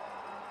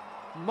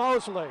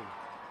 Mosley.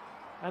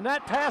 And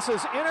that pass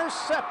is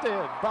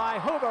intercepted by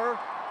Hoover.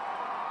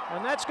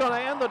 And that's going to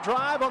end the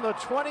drive on the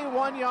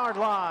 21-yard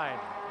line.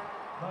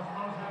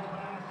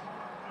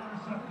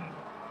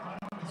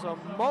 So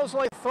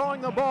Mosley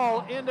throwing the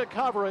ball into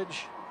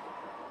coverage.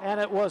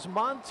 And it was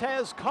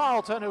Montez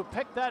Carlton who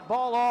picked that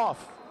ball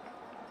off.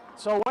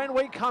 So when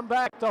we come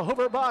back, the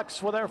Hoover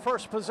Bucs with their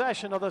first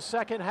possession of the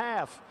second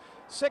half.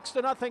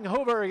 6-0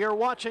 Hoover. You're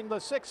watching the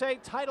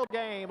 6A title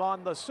game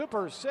on the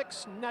Super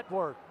 6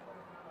 Network.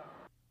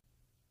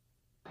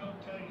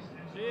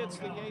 It's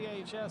the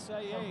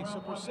AHSAA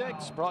Super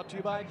 6, brought to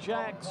you by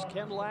Jax,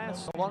 Ken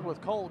Lass, along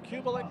with Cole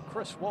Cubelic,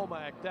 Chris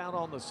Womack down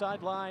on the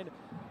sideline.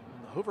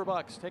 And the Hoover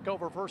Bucs take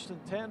over 1st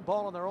and 10,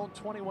 ball on their own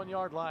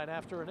 21-yard line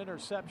after an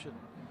interception.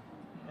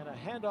 And a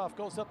handoff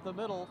goes up the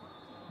middle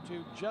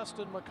to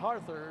Justin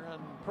MacArthur,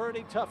 and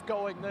pretty tough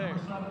going there.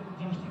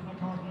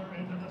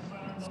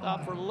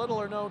 Stop for little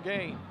or no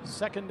gain.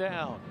 2nd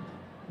down.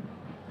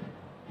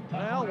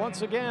 Well,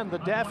 once again, the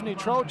Daphne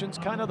Trojans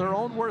kind of their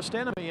own worst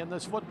enemy in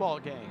this football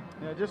game.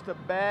 Yeah, just a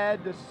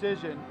bad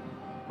decision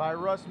by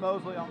Russ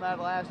Mosley on that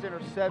last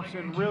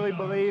interception. Really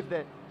believed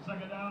that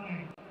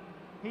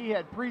he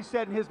had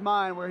preset in his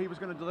mind where he was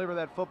going to deliver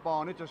that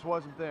football, and it just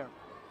wasn't there.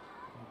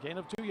 Gain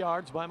of 2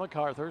 yards by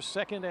MacArthur.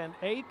 2nd and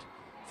 8.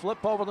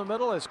 Flip over the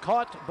middle is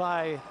caught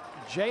by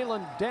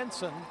Jalen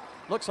Denson.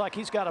 Looks like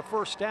he's got a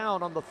first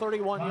down on the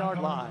 31-yard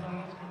line.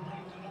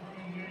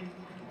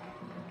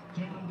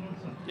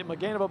 Give him a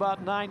gain of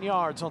about 9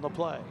 yards on the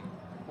play.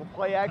 We'll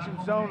play action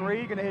zone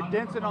read. Going to hit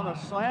Denson on the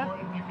slant.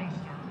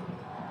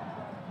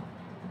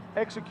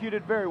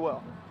 Executed very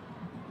well.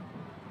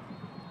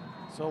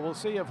 So we'll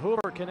see if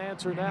Hoover can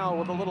answer now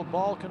with a little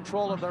ball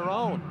control of their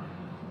own.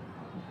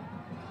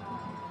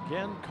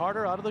 Again,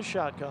 Carter out of the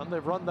shotgun.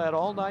 They've run that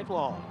all night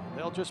long.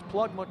 They'll just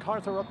plug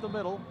MacArthur up the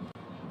middle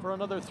for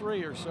another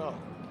 3 or so.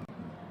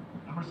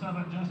 Number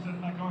 7,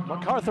 Justin MacArthur.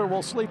 MacArthur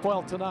will sleep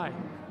well tonight.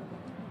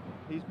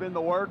 He's been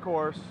the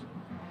workhorse.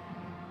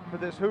 for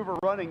this Hoover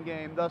running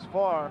game thus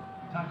far.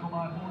 Tackle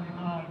by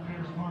 49,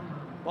 Pierce Parker.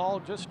 Ball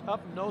just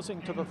up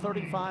nosing to the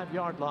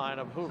 35-yard line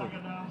of Hoover.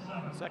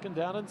 Second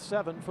down and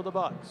 7 for the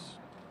Bucs.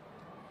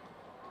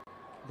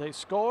 They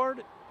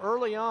scored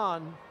early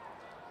on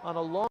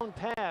a long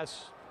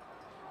pass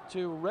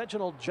to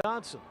Reginald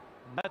Johnson.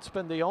 That's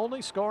been the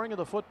only scoring of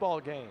the football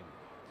game.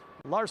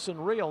 Larson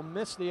Reel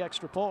missed the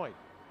extra point.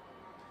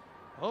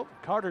 Oh,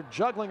 Carter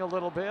juggling a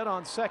little bit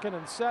on 2nd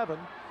and 7.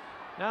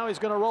 Now he's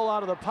going to roll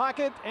out of the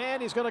pocket,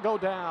 and he's going to go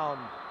down.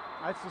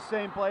 That's the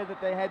same play that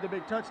they had the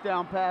big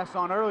touchdown pass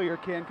on earlier,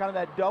 Ken. Kind of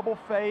that double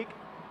fake.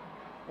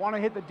 Want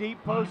to hit the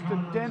deep post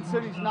to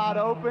Denson. He's not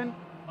open.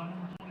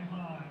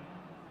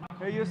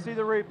 Here you see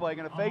the replay.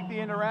 Going to fake the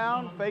end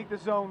around, fake the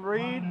zone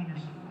read.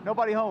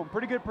 Nobody home.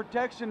 Pretty good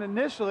protection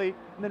initially.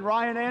 And then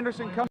Ryan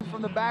Anderson comes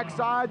from the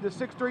backside. The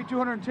 6'3",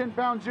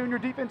 210-pound junior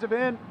defensive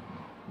end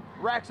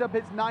racks up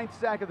his 9th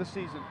sack of the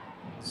season.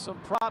 Some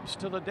props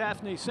to the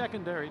Daphne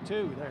secondary,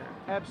 too, there.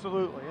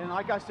 Absolutely. And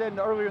like I said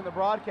earlier in the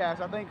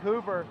broadcast, I think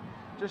Hoover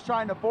just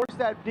trying to force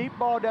that deep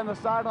ball down the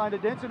sideline to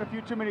Denson a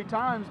few too many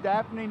times.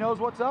 Daphne knows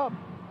what's up.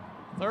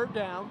 Third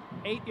down,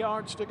 8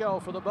 yards to go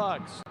for the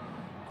Bucs.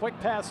 Quick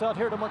pass out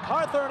here to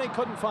MacArthur, and he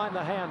couldn't find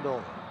the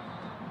handle.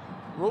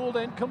 Ruled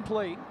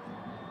incomplete.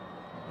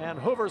 And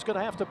Hoover's going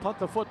to have to punt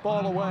the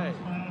football away.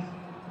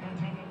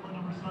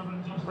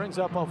 Brings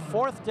up a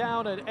 4th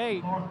down and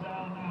 8.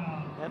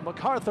 And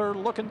MacArthur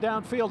looking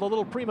downfield a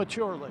little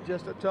prematurely.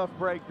 Just a tough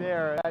break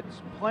there.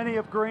 That's plenty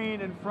of green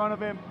in front of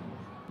him.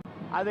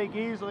 I think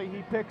easily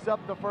he picks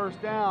up the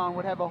first down,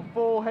 would have a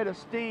full head of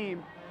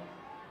steam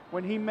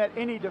when he met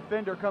any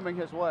defender coming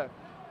his way.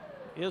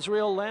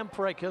 Israel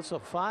Lamprakes, a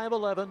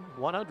 5'11",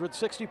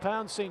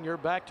 160-pound senior,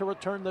 back to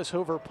return this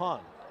Hoover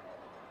punt.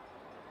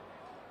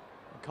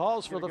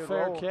 Calls for the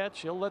fair catch.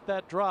 He'll let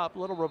that drop.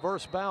 Little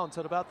reverse bounce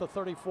at about the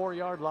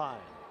 34-yard line.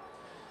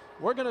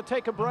 We're going to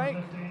take a break.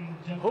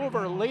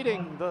 Hoover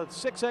leading the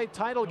 6A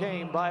title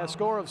game by a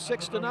score of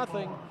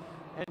 6-0.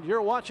 And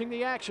you're watching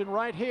the action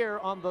right here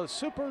on the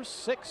Super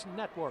 6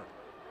 Network.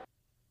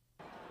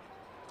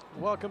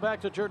 Welcome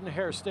back to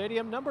Jordan-Hare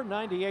Stadium. Number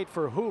 98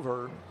 for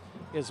Hoover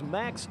is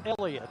Max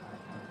Elliott.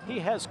 He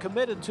has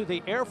committed to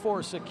the Air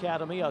Force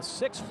Academy, a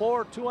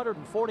 6'4",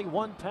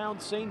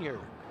 241-pound senior.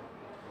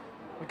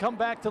 We come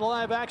back to the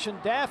live action.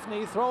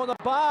 Daphne throwing the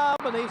bomb,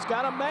 and he's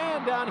got a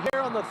man down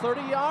here on the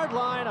 30-yard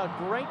line. A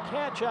great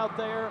catch out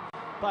there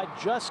by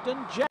Justin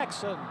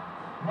Jackson.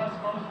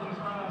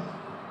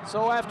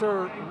 So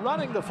after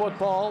running the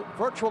football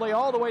virtually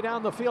all the way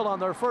down the field on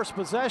their first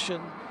possession,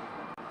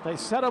 they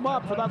set him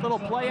up for that little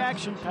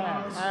play-action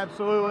pass.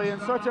 Absolutely,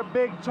 and such a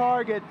big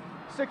target.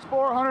 6'4",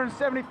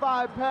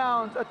 175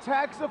 pounds,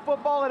 attacks the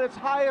football at its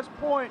highest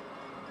point.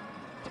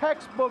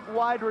 Textbook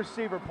wide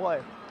receiver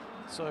play.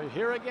 So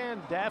here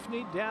again,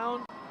 Daphne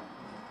down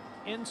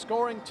in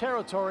scoring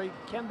territory.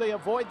 Can they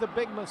avoid the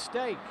big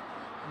mistake?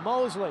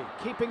 Mosley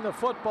keeping the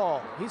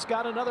football. He's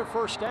got another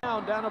first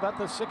down about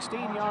the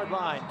 16-yard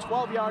line,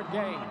 12-yard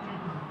gain.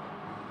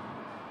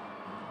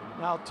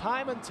 Now,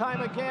 time and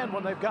time again,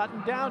 when they've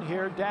gotten down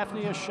here,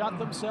 Daphne has shot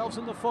themselves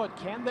in the foot.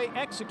 Can they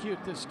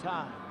execute this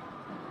time?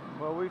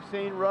 Well, we've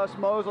seen Russ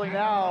Mosley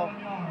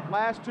now,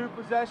 last 2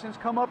 possessions,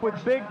 come up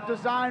with big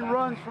design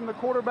runs from the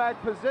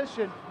quarterback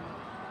position.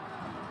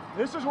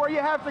 This is where you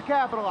have to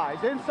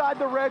capitalize. Inside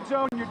the red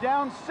zone, you're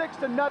down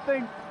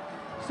 6-0,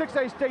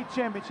 6A state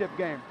championship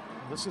game.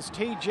 This is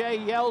T.J.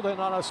 Yeldon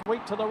on a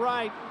sweep to the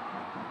right.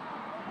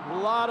 A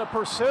lot of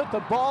pursuit. The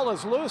ball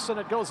is loose and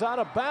it goes out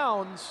of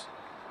bounds.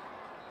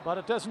 But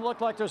it doesn't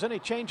look like there's any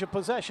change of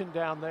possession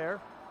down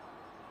there.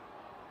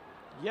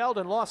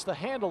 Yeldon lost the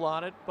handle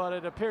on it, but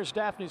it appears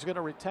Daphne's going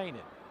to retain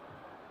it.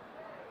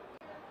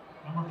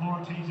 Number 4,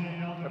 T.J.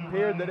 Yeldon. It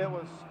appeared that it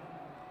was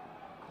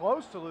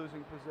close to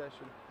losing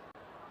possession.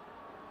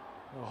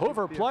 The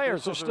Hoover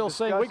players are still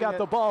saying we got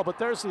the ball, but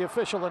there's the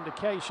official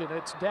indication.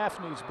 It's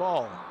Daphne's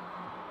ball.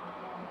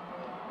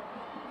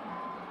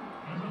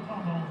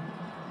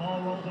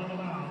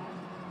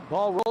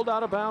 Ball rolled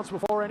out of bounds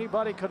before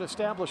anybody could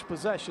establish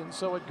possession,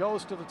 so it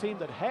goes to the team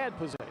that had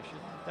possession.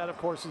 That, of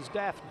course, is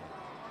Daphne.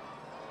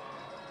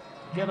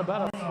 Get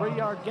about a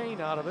 3-yard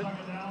gain out of it.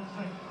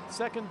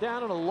 Second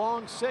down and a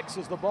long 6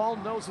 as the ball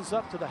noses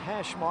up to the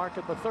hash mark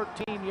at the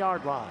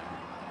 13-yard line.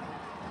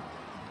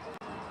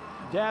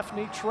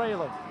 Daphne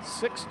trailing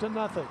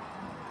 6-0.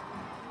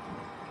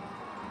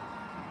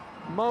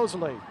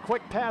 Mosley,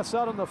 quick pass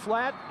out on the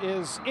flat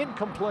is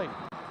incomplete.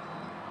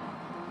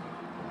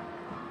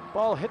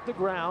 Ball hit the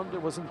ground.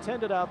 It was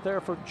intended out there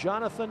for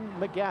Jonathan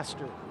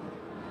McGaster.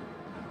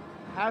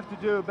 Have to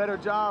do a better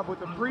job with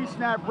the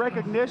pre-snap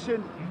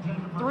recognition.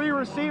 3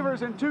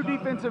 receivers and 2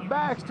 defensive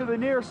backs to the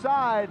near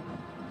side.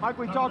 Like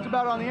we talked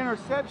about on the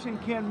interception,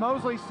 Ken,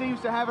 Mosley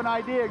seems to have an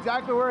idea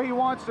exactly where he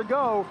wants to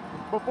go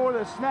before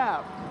the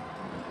snap.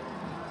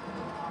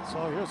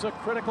 So here's a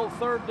critical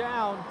 3rd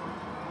down.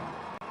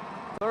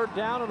 3rd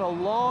down and a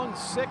long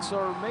 6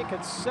 or make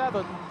it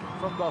 7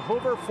 from the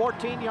Hoover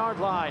 14-yard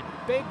line.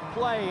 Big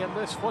play in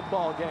this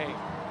football game.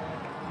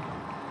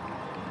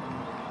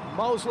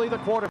 Mosley, the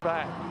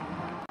quarterback.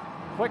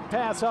 Quick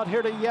pass out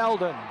here to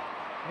Yeldon.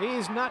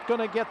 He's not going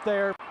to get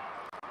there.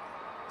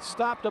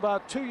 Stopped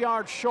about 2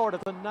 yards short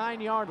at the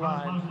 9-yard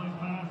line.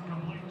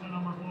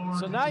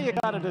 So now you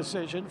got a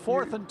decision,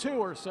 4th and 2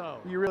 or so.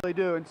 You really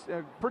do. It's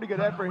a pretty good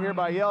effort here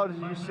by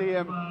Yeldon. You see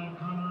him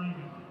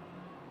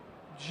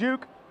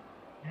juke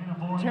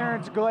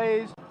Terrence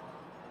Glaze,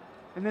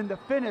 and then the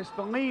finish,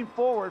 the lean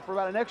forward for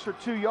about an extra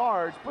 2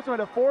 yards, puts him at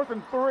a 4th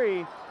and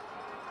 3.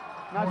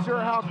 Not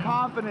sure how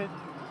confident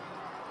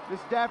this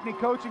Daphne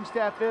coaching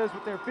staff is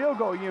with their field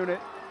goal unit.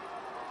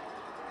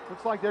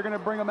 Looks like they're going to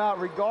bring them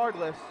out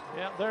regardless.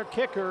 Yeah, their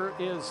kicker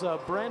is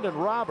Brandon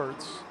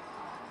Roberts.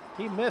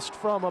 He missed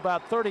from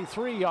about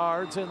 33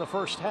 yards in the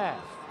first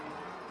half.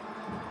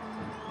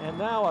 And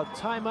now a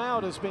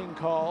timeout is being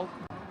called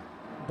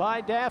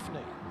by Daphne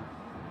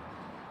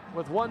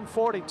with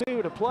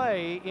 1:42 to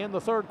play in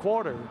the third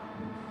quarter.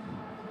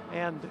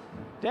 And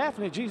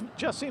Daphne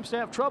just seems to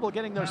have trouble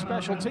getting their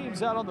special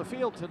teams out on the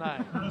field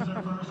tonight.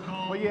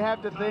 Well, you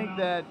have to think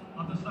that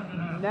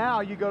now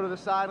you go to the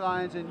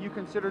sidelines and you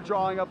consider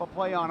drawing up a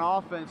play on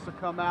offense to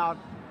come out,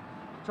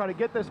 try to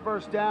get this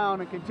first down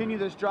and continue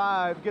this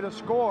drive, get a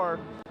score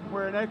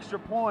where an extra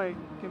point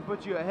can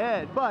put you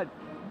ahead. But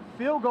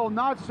field goal,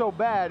 not so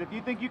bad. If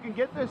you think you can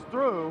get this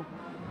through,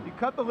 you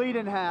cut the lead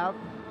in half,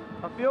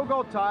 a field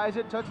goal ties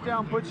it,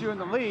 touchdown puts you in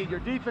the lead.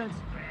 Your defense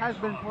has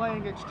been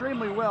playing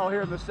extremely well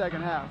here in the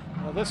second half.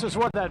 Well, this is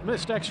where that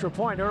missed extra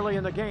point early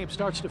in the game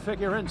starts to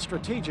figure in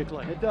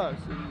strategically. It does.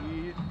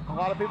 A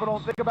lot of people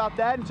don't think about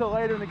that until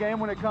later in the game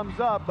when it comes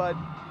up, but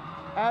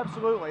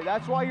absolutely.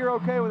 That's why you're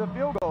okay with a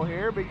field goal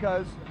here,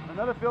 because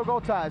another field goal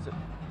ties it.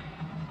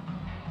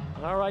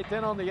 All right,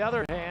 then on the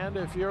other hand,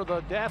 if you're the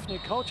Daphne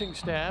coaching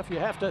staff, you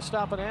have to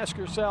stop and ask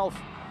yourself,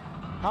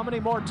 how many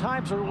more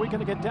times are we going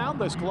to get down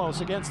this close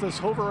against this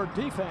Hoover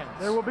defense?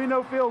 There will be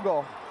no field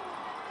goal.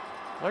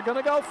 They're going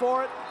to go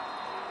for it.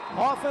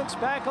 Offense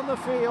back on the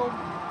field.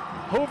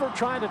 Hoover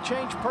trying to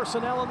change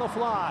personnel on the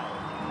fly.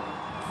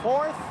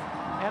 4th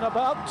and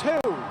about 2.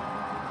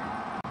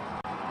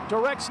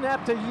 Direct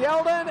snap to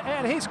Yeldon,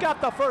 and he's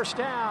got the first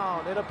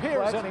down. It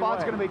appears that anyway.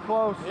 spot's going to be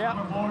close. Yeah.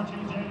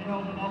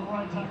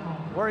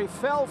 Where he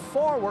fell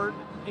forward,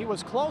 he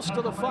was close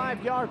to the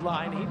 5-yard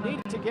line. He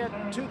needed to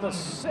get to the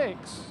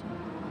 6,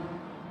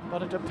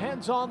 but it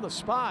depends on the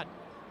spot.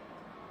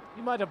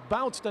 He might have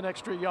bounced an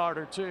extra yard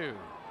or 2.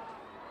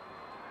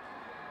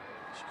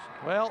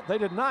 Well, they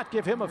did not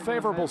give him a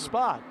favorable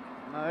spot.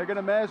 No, they're going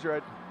to measure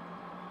it.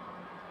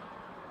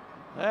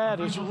 That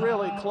is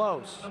really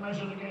close.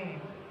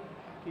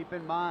 Keep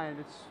in mind,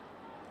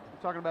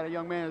 we're talking about a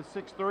young man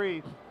that's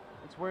 6'3".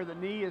 It's where the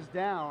knee is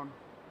down.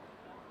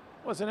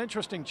 It was an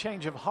interesting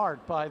change of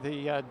heart by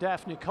the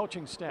Daphne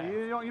coaching staff.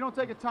 You don't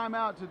take a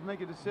timeout to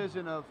make a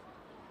decision of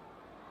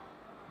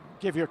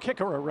give your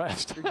kicker a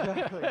rest.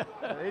 Exactly.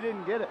 They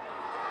didn't get it.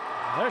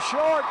 They're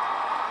short.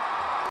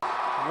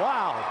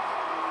 Wow.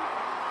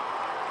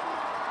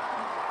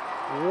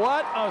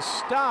 What a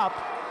stop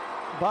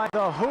by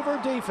the Hoover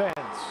defense.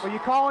 Well, you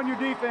call on your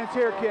defense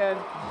here, Ken.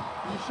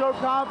 You show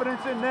confidence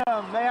in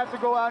them. They have to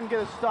go out and get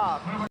a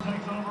stop.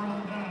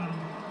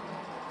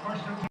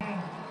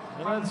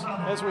 And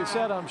as we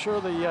said, I'm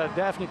sure the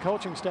Daphne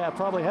coaching staff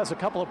probably has a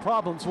couple of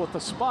problems with the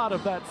spot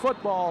of that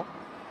football,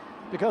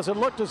 because it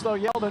looked as though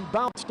Yeldon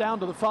bounced down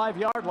to the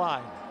 5-yard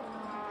line.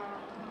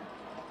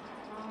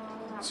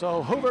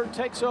 So Hoover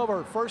takes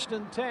over 1st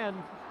and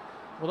 10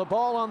 with a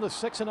ball on the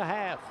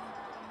 6.5.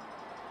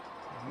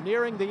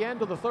 Nearing the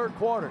end of the third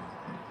quarter.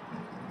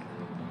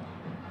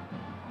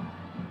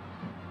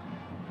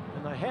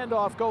 And the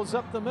handoff goes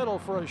up the middle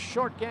for a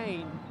short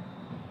gain.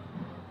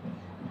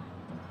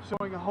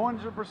 Showing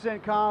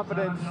 100%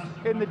 confidence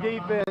in the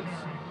defense,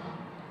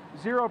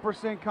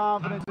 0%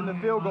 confidence in the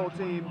field goal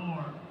team.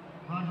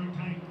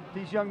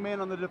 These young men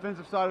on the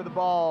defensive side of the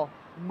ball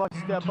must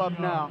step up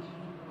now.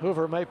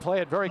 Hoover may play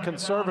it very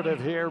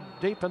conservative here,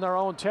 deep in their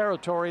own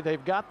territory.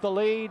 They've got the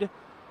lead.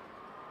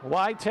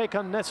 Why take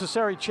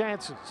unnecessary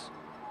chances?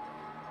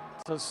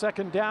 It's a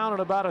 2nd down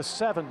and about a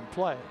 7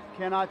 play.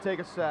 Cannot take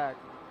a sack.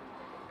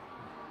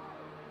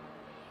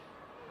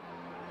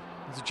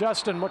 It's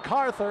Justin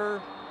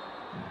MacArthur.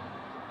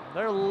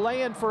 They're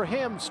laying for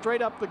him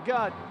straight up the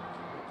gut.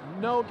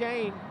 No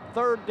gain,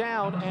 3rd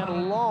down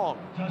and long.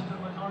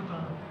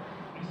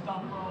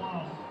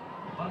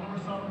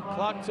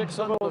 Clock ticks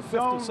on the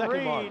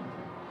 50-second mark.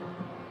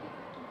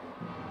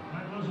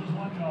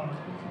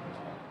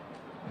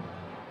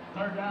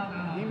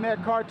 He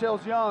met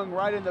Cartels Young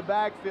right in the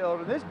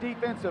backfield, and this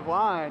defensive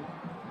line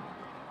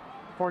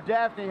for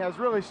Daphne has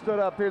really stood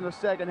up here in the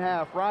second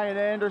half. Ryan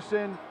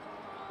Anderson,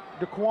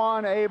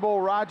 DeQuan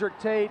Abel, Roderick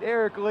Tate,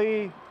 Eric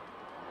Lee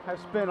have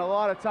spent a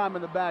lot of time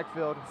in the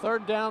backfield.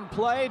 3rd down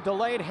play,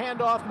 delayed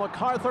handoff,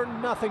 MacArthur,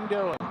 nothing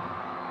doing.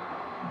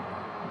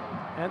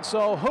 And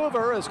so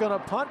Hoover is going to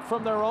punt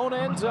from their own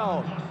end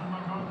zone.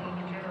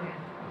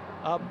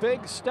 A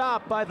big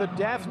stop by the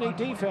Daphne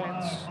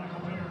defense.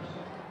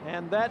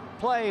 And that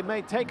play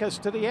may take us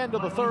to the end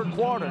of the third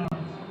quarter.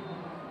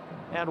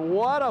 And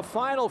what a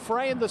final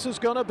frame this is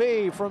going to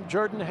be from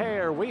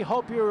Jordan-Hare. We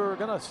hope you're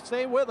going to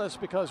stay with us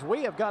because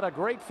we have got a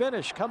great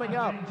finish coming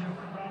up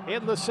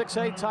in the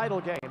 6A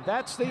title game.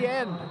 That's the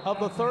end of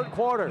the third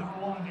quarter.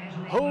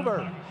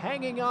 Hoover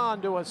hanging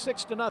on to a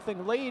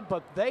 6-0 lead,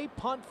 but they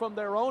punt from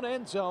their own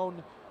end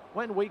zone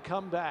when we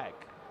come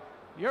back.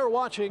 You're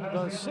watching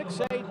the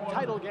 6A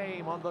title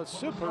game on the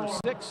Super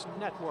 6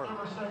 Network.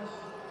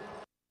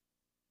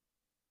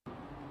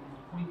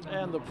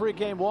 And the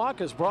pregame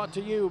walk is brought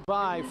to you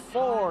by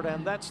Ford,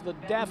 and that's the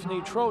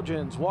Daphne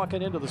Trojans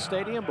walking into the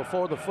stadium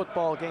before the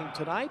football game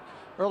tonight.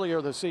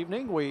 Earlier this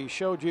evening, we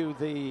showed you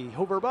the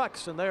Hoover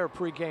Bucs and their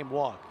pregame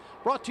walk.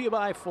 Brought to you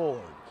by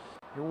Ford.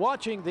 You're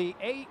watching the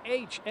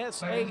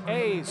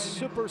AHSAA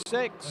Super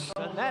 6,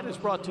 and that is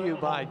brought to you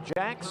by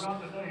Jax.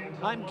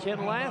 I'm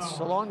Ken Lass,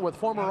 along with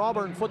former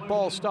Auburn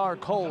football star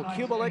Cole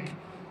Cubelic.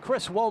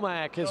 Chris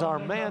Womack is our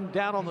man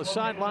down on the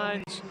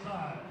sidelines.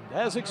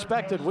 As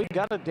expected, we've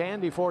got a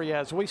dandy for you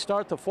as we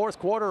start the fourth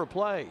quarter of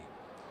play.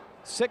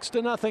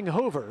 6-0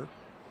 Hoover.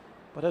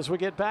 But as we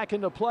get back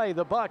into play,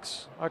 the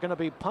Bucs are going to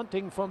be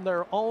punting from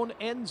their own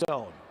end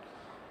zone.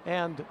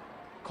 And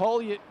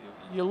Cole, you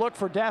look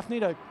for Daphne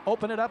to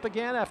open it up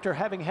again after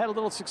having had a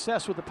little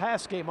success with the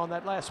pass game on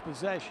that last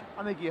possession.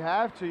 I think you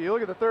have to. You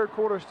look at the third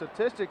quarter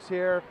statistics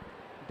here.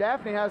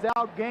 Daphne has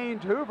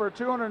outgained Hoover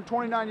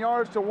 229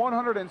 yards to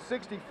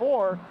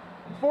 164.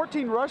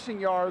 14 rushing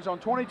yards on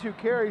 22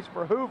 carries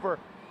for Hoover.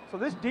 So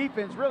this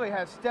defense really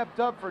has stepped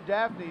up for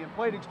Daphne and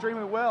played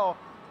extremely well.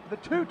 The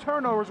 2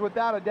 turnovers,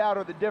 without a doubt,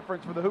 are the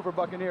difference for the Hoover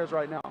Buccaneers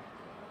right now.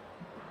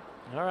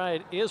 All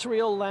right,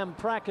 Israel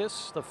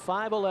Lamprakes, the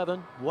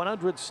 5'11",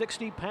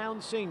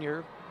 160-pound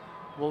senior,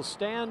 will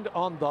stand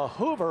on the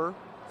Hoover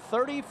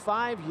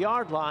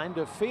 35-yard line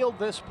to field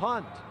this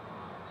punt.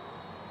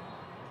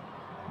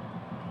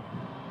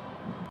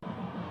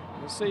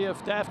 We'll see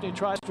if Daphne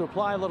tries to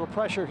apply a little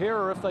pressure here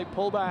or if they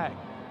pull back.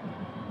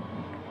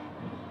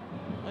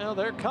 Well,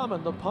 they're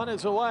coming. The punt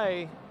is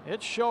away.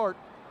 It's short.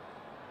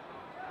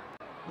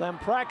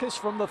 Lamprakes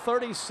from the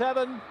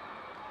 37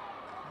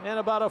 and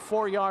about a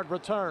 4-yard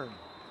return.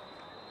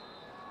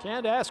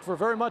 Can't ask for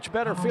very much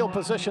better field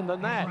position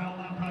than that.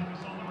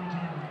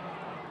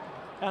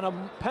 And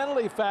a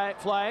penalty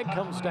flag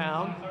comes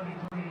down.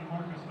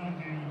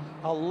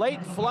 A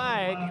late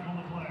flag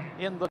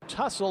in the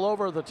tussle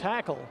over the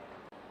tackle.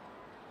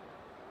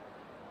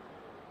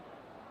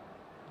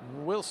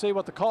 We'll see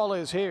what the call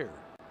is here.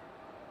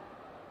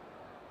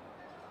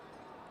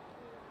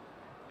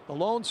 The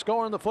lone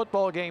score in the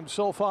football game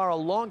so far, a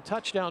long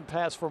touchdown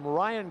pass from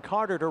Ryan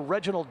Carter to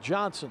Reginald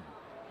Johnson.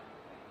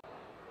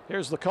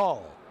 Here's the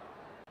call.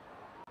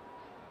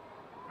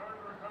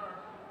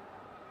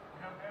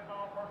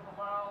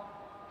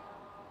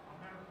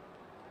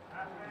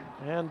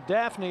 And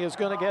Daphne is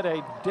going to get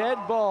a dead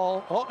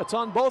ball. Oh, it's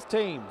on both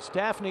teams,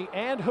 Daphne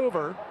and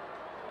Hoover.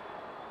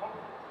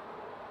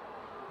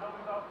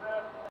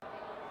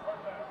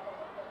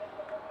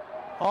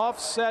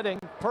 Offsetting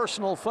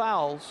personal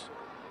fouls.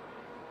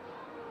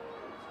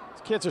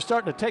 These kids are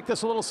starting to take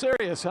this a little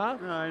serious, huh?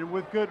 And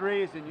with good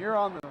reason. You're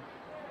on the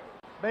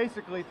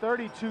basically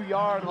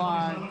 32-yard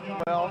line.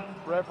 Well,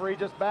 referee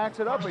just backs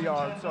it up a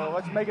yard, so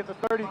let's make it the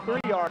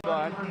 33-yard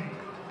line.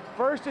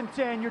 1st and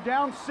 10, you're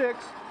down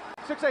 6.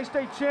 6A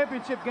state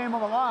championship game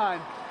on the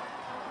line.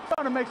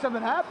 Trying to make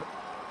something happen.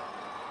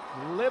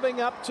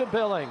 Living up to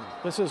billing.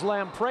 This is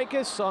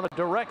Lamprakes on a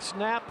direct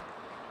snap,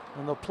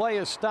 and the play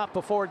is stopped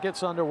before it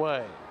gets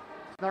underway.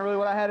 It's not really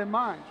what I had in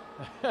mind.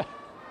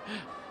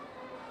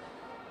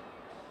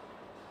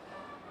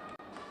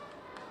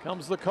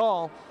 Comes the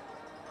call.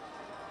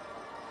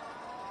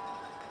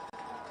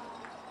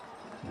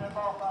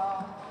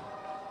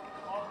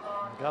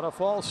 Got a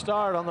false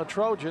start on the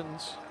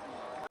Trojans.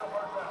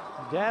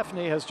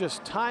 Daphne has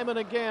just time and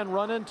again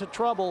run into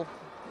trouble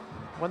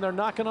when they're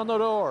knocking on the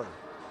door.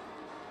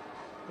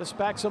 This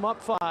backs them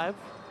up 5.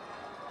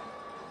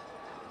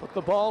 Put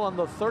the ball on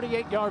the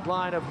 38-yard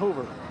line of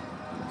Hoover.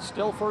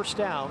 Still first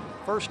down,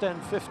 1st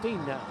and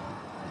 15 now.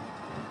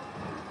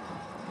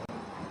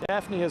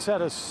 Daphne has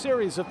had a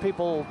series of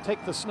people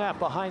take the snap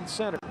behind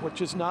center,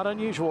 which is not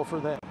unusual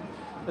for them.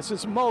 This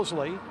is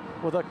Mosley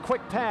with a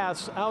quick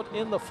pass out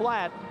in the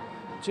flat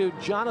to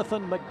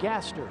Jonathan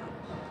McGaster.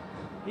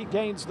 He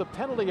gains the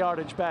penalty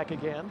yardage back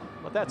again,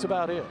 but that's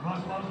about it.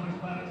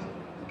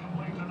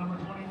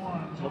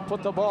 We'll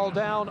put the ball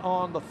down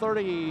on the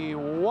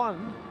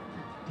 31.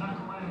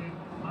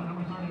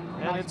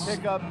 And Nice it's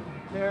pickup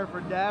there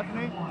for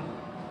Daphne.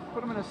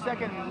 Put him in a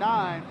 2nd and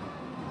 9.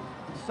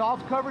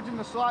 Soft coverage in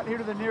the slot here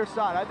to the near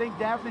side. I think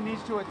Daphne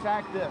needs to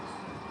attack this.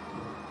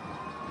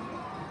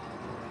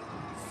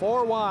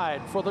 4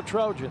 wide for the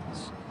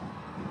Trojans.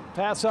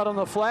 Pass out on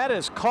the flat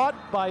is caught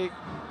by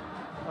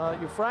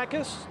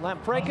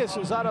Lamprakes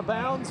is out of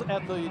bounds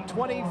at the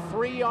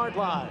 23-yard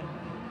line.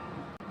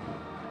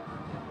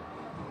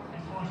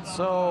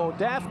 So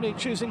Daphne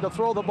choosing to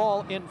throw the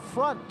ball in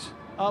front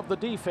of the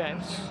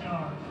defense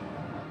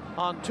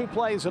on 2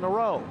 plays in a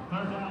row.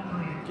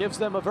 Gives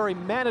them a very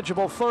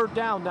manageable third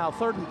down now,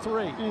 3rd and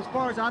 3. And as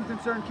far as I'm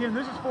concerned, Kim,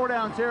 this is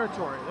 4-down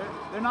territory.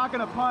 They're not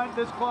going to punt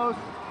this close.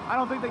 I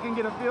don't think they can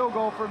get a field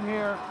goal from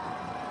here.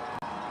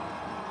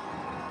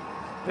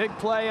 Big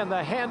play, and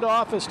the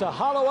handoff is to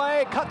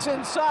Holloway. Cuts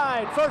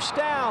inside. 1st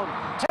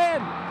down.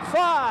 10,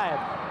 5.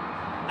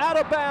 Out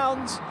of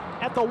bounds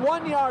at the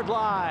 1-yard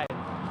line.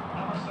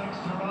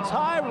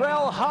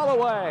 Tyrell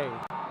Holloway.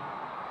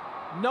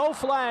 No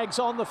flags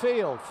on the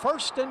field.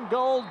 1st and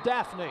goal,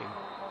 Daphne.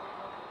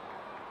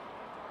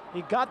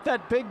 He got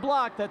that big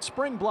block, that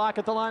spring block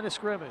at the line of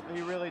scrimmage.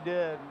 He really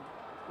did.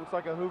 Looks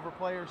like a Hoover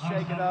player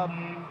shaking up.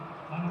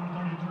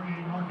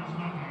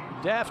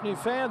 Daphne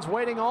fans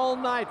waiting all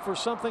night for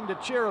something to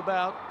cheer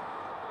about.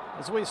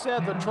 As we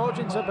said, the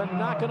Trojans have been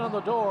knocking on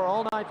the door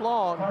all night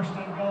long.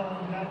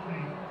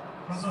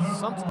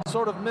 Some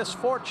sort of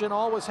misfortune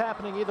always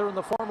happening, either in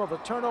the form of a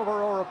turnover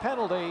or a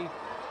penalty.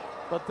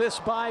 But this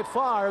by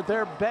far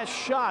their best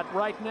shot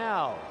right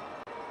now.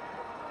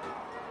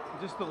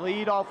 Just the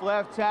lead off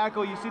left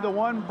tackle. You see the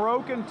one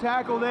broken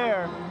tackle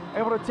there.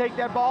 Able to take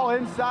that ball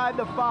inside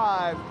the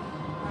 5.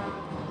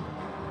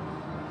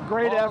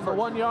 Great effort.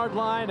 On the 1-yard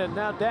line, and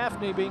now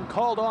Daphne being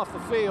called off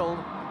the field.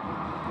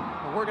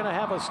 And we're going to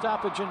have a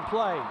stoppage in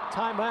play.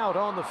 Timeout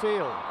on the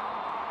field.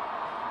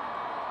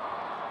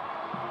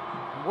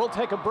 And we'll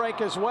take a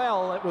break as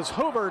well. It was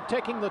Hoover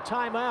taking the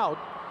timeout.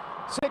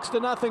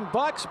 6-0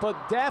 Bucs, but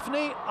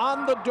Daphne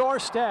on the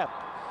doorstep.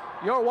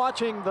 You're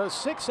watching the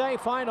 6A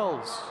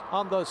finals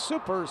on the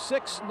Super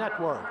 6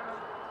 Network.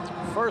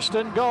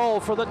 1st and goal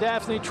for the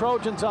Daphne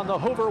Trojans on the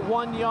Hoover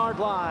 1-yard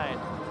line.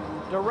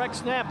 Direct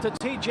snap to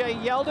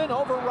TJ Yeldon,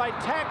 over right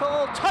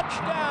tackle,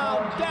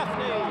 touchdown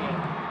Daphne.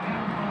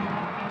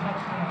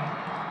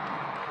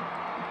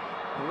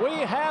 We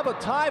have a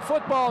tie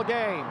football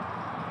game.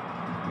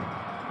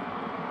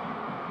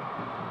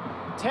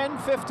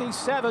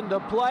 10:57 to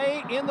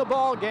play in the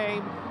ball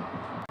game.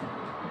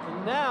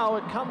 And now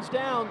it comes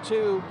down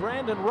to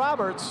Brandon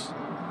Roberts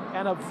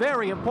and a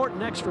very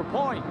important extra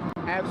point.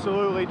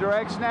 Absolutely.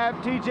 Direct snap.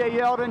 TJ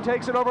Yeldon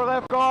takes it over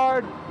left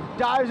guard,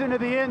 dives into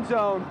the end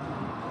zone.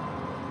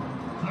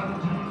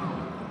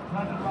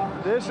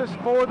 This is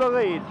for the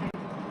lead.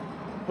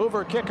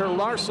 Hoover kicker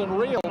Larson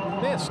Reel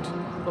missed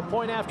the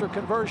point after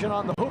conversion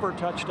on the Hoover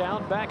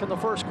touchdown back in the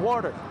 1st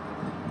quarter.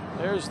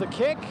 There's the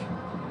kick,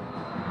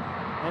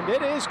 and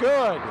it is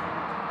good.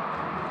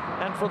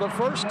 And for the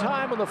first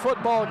time in the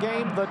football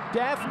game, the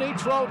Daphne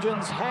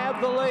Trojans have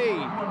the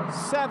lead,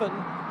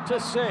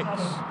 7-6.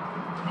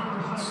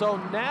 So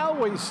now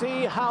we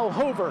see how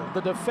Hoover,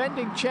 the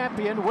defending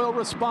champion, will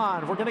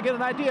respond. We're going to get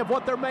an idea of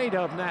what they're made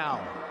of now.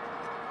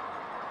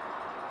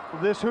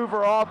 This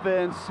Hoover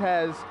offense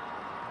has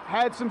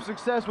had some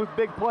success with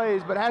big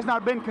plays, but has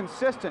not been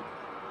consistent.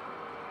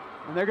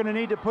 And they're going to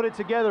need to put it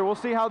together. We'll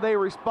see how they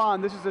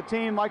respond. This is a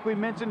team, like we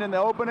mentioned in the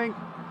opening,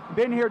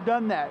 been here,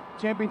 done that.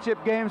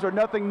 Championship games are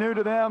nothing new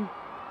to them.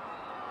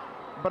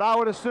 But I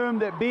would assume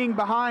that being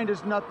behind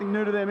is nothing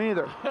new to them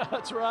either.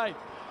 That's right.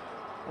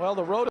 Well,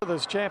 the road to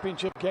this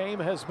championship game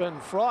has been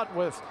fraught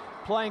with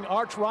playing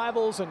arch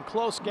rivals and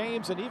close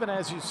games, and even,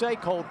 as you say,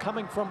 Cole,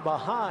 coming from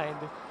behind.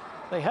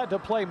 They had to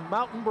play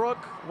Mountain Brook,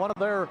 one of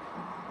their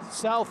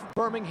South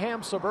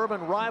Birmingham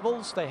suburban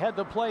rivals. They had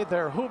to play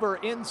their Hoover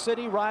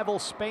in-city rival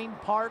Spain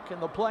Park in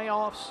the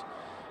playoffs.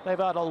 They've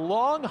had a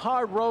long,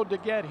 hard road to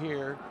get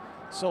here,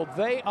 so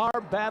they are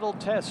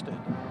battle-tested.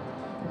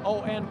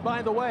 Oh, and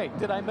by the way,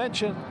 did I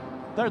mention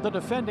they're the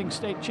defending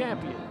state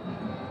champion?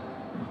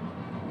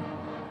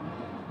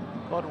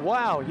 But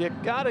wow, you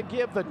got to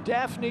give the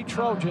Daphne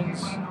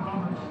Trojans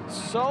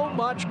so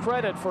much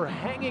credit for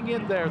hanging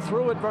in there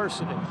through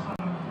adversity.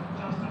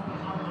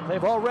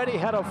 They've already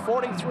had a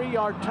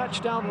 43-yard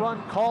touchdown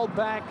run called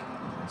back,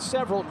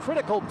 several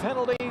critical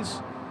penalties,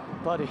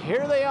 but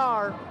here they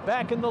are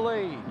back in the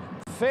lead.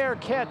 Fair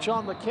catch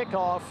on the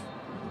kickoff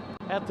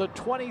at the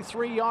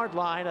 23-yard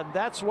line, and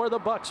that's where the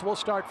Bucs will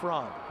start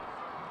from.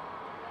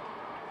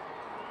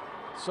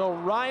 So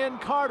Ryan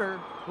Carter,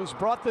 who's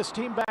brought this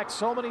team back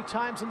so many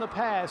times in the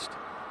past,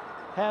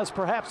 has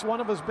perhaps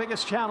one of his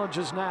biggest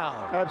challenges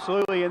now.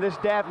 Absolutely, and this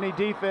Daphne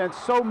defense,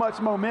 so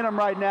much momentum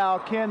right now.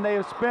 Ken, they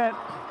have spent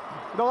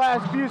the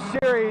last few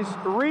series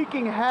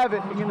wreaking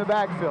havoc in the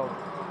backfield.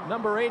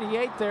 Number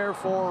 88 there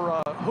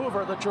for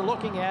Hoover that you're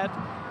looking at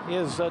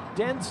is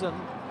Denson.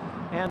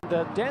 And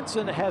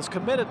Denson has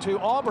committed to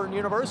Auburn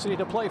University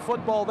to play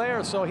football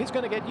there, so he's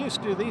going to get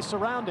used to these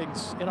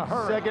surroundings in a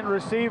hurry. Second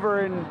receiver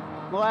in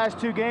the last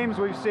 2 games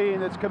we've seen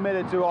that's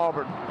committed to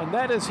Auburn. And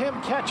that is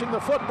him catching the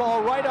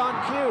football right on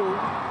cue.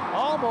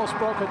 Almost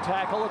broke a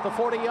tackle at the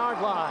 40-yard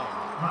line.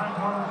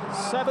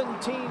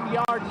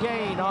 17-yard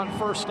gain on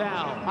 1st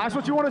down. That's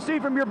what you want to see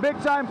from your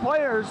big-time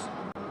players.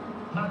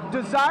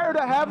 Desire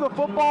to have the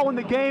football when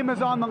the game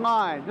is on the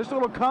line. Just a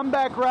little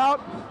comeback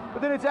route,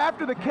 but then it's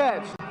after the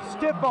catch.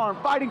 Stiff arm,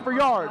 fighting for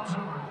yards.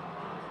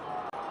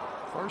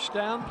 1st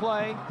down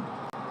play.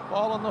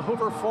 Ball on the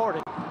Hoover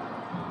 40.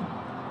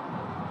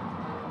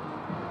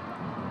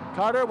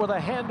 Carter with a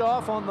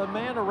handoff on the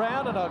man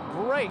around and a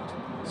great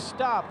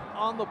stop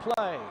on the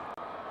play.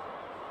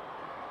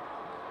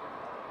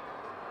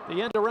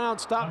 The end around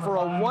stop for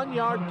a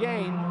 1-yard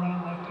gain.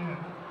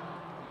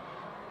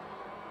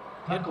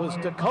 It was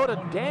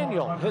Dakota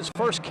Daniel, his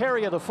first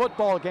carry of the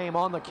football game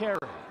on the carry.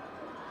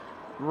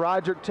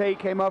 Roger Tate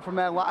came up from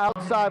that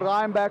outside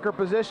linebacker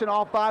position,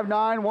 all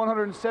 5'9",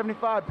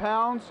 175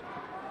 pounds.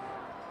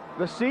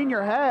 The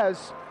senior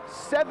has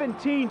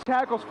 17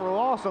 tackles for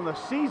loss on the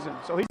season,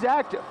 so he's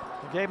active.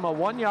 They gave him a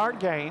 1-yard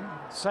gain,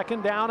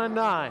 2nd down and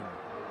 9.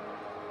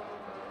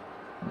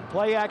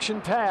 Play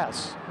action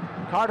pass.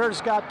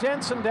 Carter's got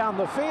Denson down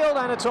the field,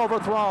 and it's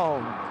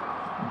overthrown.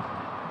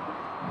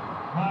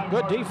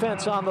 Good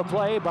defense on the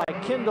play by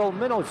Kyndal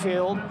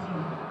Minniefield.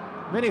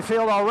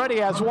 Minniefield already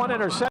has 1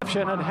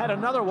 interception and had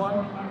another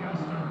one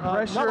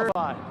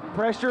nullified.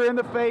 Pressure in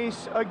the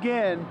face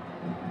again.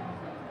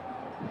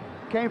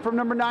 Came from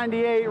number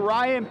 98,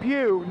 Ryan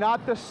Pugh,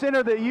 not the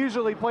center that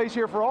usually plays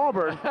here for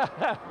Auburn.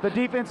 The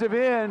defensive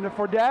end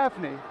for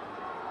Daphne.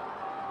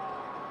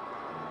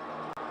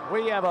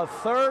 We have a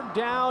 3rd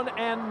down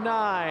and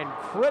 9.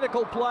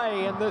 Critical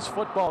play in this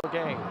football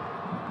game.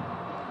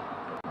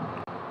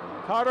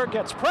 Carter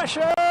gets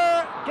pressure,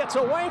 gets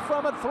away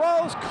from it,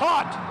 throws,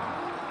 caught.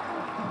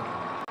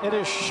 It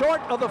is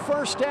short of the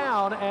 1st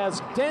down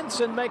as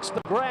Denson makes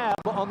the grab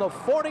on the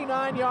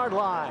 49-yard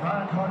line.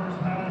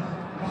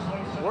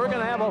 We're going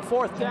to have a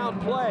 4th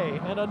down play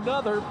and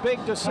another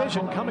big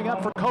decision coming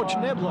up for Coach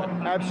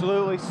Niblett.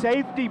 Absolutely.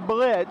 Safety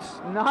blitz.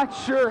 Not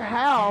sure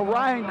how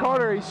Ryan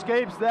Carter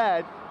escapes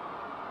that.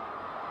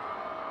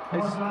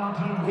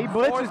 He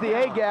blitzes the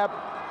A-gap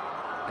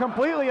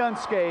completely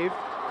unscathed.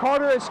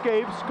 Carter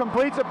escapes,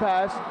 completes a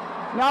pass.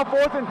 Now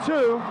 4th and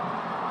 2.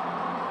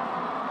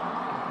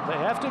 They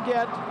have to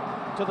get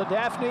to the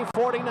Daphne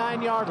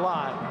 49-yard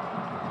line.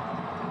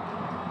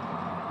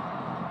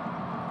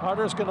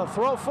 Carter's going to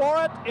throw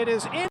for it. It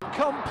is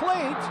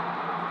incomplete.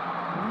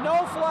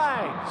 No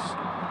flags.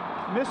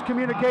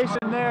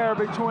 Miscommunication there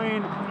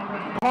between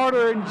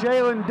Carter and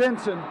Jalen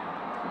Denson.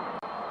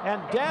 And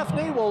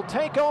Daphne will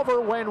take over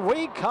when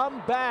we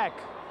come back.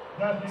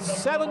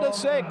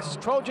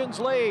 7-6, Trojans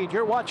lead.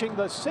 You're watching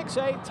the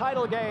 6A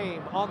title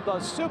game on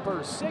the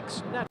Super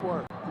 6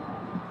 Network.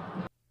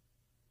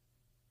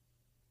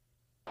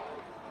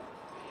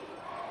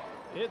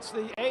 It's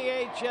the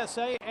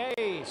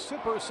AHSAA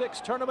Super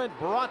 6 tournament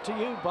brought to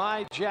you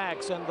by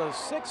Jax, and the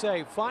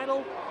 6A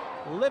final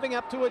living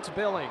up to its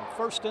billing.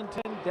 1st and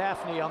 10,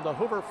 Daphne on the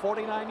Hoover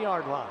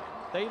 49-yard line.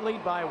 They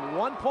lead by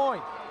 1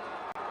 point.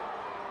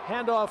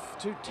 Handoff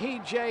to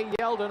TJ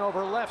Yeldon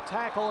over left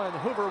tackle, and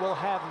Hoover will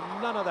have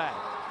none of that.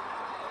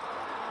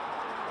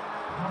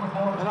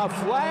 And a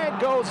flag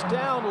goes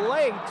down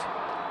late.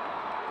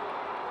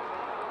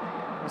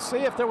 We'll see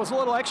if there was a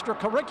little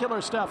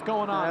extracurricular stuff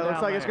going on. It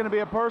looks like it's going to be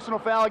a personal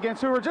foul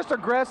against Hoover. Just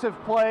aggressive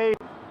play.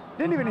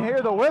 Didn't even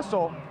hear the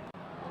whistle.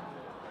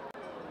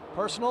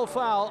 Personal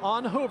foul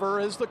on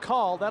Hoover is the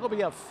call. That'll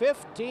be a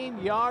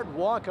 15-yard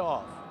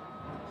walk-off.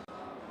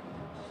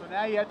 So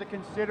now you have to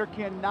consider,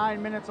 Ken,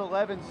 9 minutes,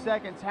 11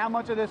 seconds. How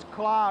much of this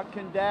clock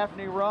can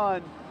Daphne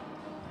run?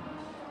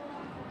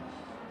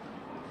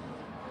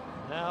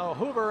 Now,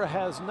 Hoover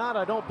has not,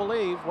 I don't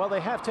believe, well,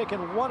 they have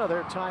taken 1 of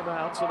their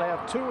timeouts, so they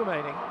have 2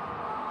 remaining.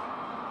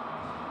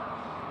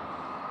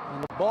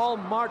 And the ball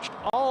marched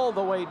all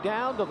the way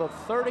down to the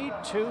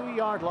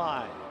 32-yard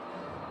line.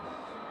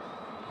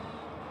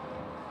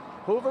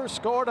 Hoover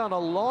scored on a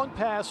long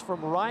pass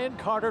from Ryan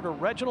Carter to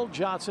Reginald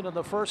Johnson in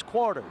the 1st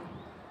quarter.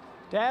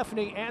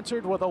 Daphne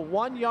answered with a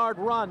 1-yard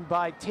run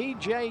by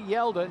TJ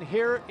Yeldon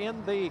here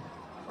in the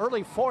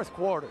early 4th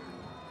quarter.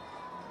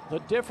 The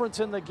difference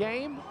in the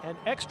game, an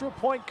extra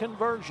point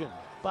conversion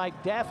by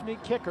Daphne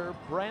kicker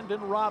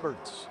Brandon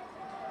Roberts.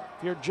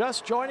 If you're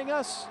just joining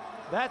us,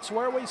 that's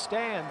where we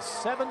stand.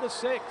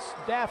 7-6,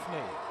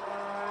 Daphne.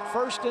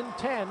 1st and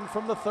 10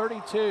 from the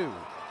 32.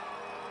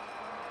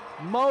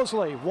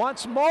 Mosley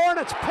once more, and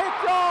it's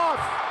picked off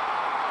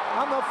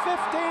on the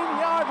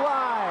 15-yard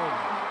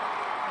line.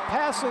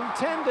 Pass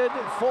intended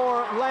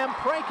for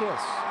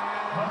Lamprakes.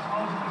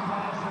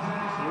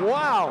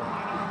 Wow.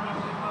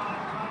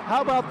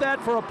 How about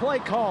that for a play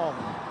call?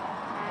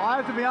 I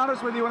have to be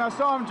honest with you, when I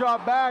saw him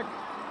drop back,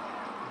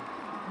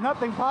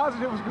 nothing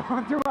positive was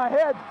going through my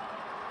head.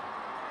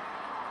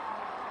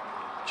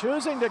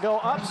 Choosing to go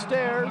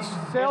upstairs.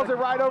 Sails it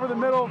right over the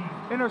middle.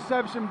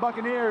 Interception,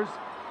 Buccaneers.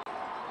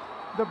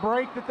 The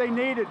break that they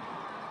needed.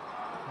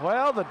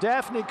 Well, the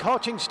Daphne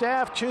coaching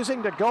staff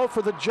choosing to go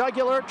for the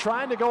jugular,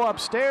 trying to go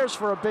upstairs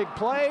for a big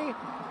play,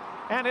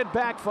 and it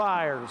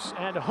backfires.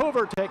 And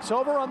Hoover takes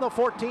over on the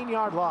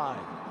 14-yard line.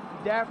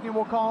 Daphne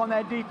will call on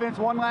that defense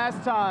one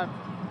last time.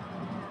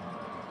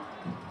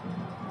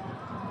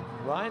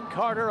 Ryan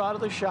Carter out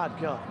of the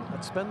shotgun.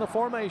 That's been the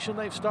formation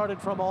they've started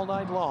from all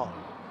night long.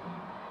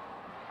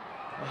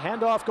 The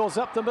handoff goes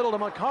up the middle to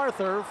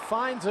MacArthur,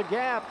 finds a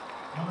gap,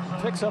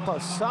 picks up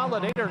a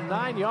solid 8 or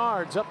 9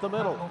 yards up the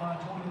middle.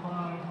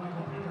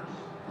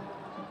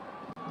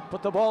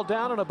 Put the ball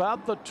down at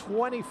about the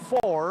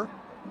 24,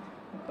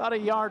 about a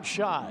yard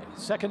shy.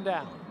 2nd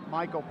down.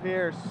 Michael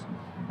Pierce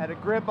had a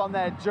grip on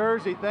that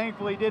jersey.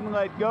 Thankfully didn't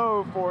let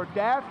go for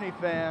Daphne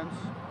fans.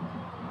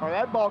 Or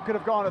that ball could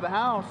have gone to the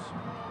house.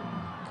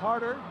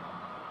 Carter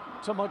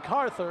to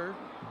MacArthur,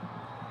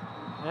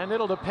 and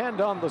it'll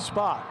depend on the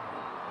spot.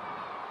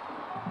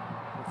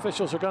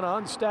 Officials are going to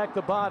unstack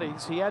the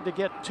bodies. He had to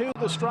get to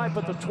the stripe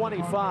at the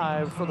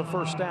 25 for the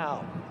first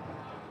down.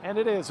 And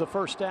it is a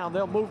first down.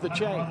 They'll move the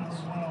chains.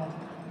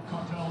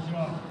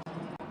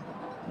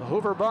 The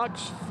Hoover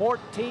Bucs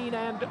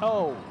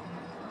 14-0.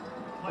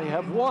 They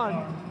have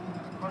won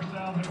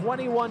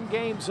 21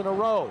 games in a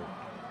row.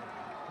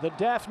 The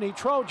Daphne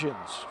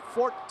Trojans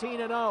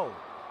 14-0.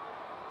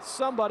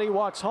 Somebody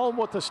walks home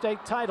with the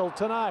state title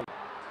tonight.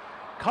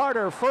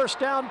 Carter, first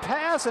down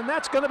pass, and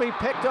that's going to be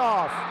picked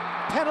off.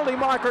 Penalty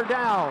marker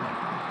down.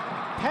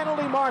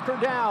 Penalty marker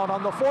down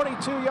on the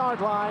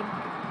 42-yard line.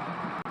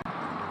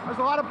 There's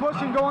a lot of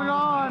pushing going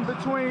on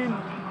between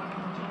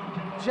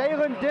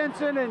Jalen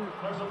Denson and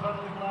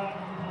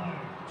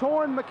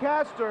Torren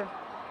McGaster.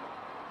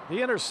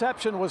 The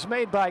interception was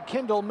made by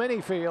Kyndal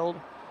Minniefield,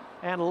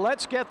 and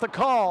let's get the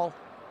call.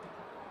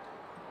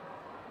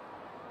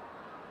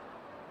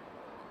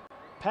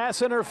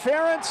 Pass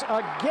interference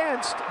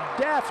against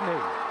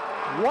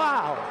Daphne.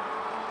 Wow.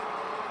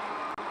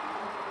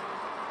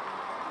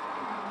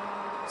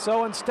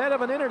 So instead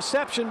of an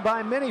interception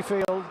by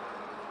Minniefield,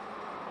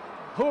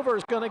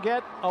 Hoover's going to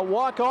get a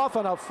walk-off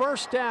and a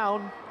first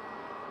down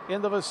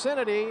in the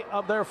vicinity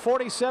of their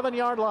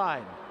 47-yard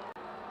line.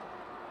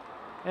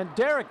 And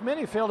Derek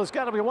Minniefield has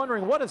got to be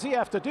wondering, what does he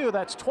have to do?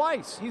 That's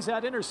twice he's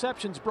had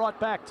interceptions brought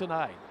back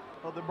tonight.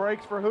 Well, the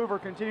breaks for Hoover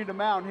continue to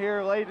mount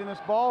here late in this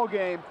ball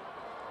game.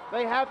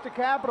 They have to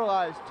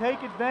capitalize,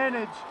 take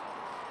advantage.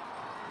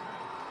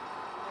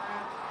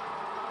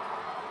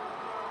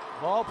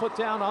 Ball put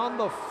down on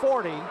the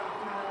 40.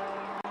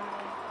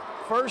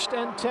 First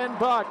and 10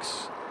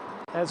 Bucs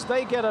as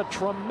they get a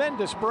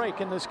tremendous break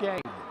in this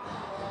game.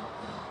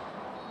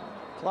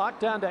 Clock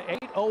down to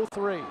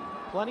 8:03.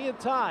 Plenty of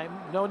time,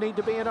 no need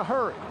to be in a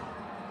hurry.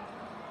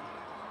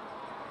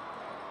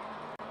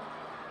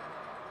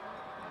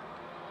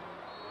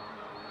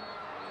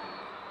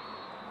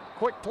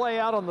 Quick play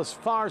out on the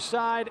far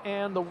side,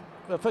 and the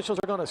officials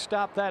are going to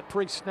stop that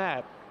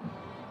pre-snap.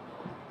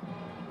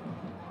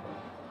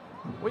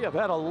 We have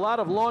had a lot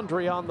of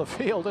laundry on the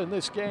field in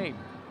this game.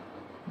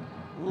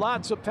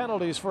 Lots of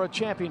penalties for a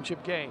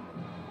championship game.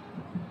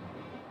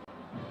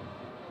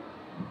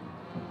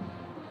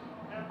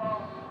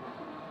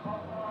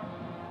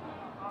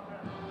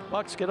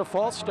 Bucs get a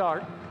false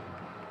start.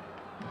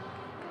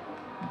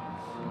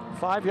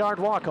 5-yard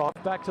walk-off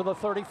back to the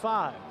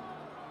 35.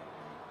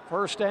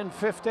 First and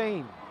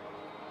 15.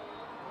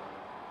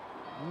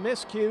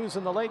 Miscues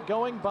in the late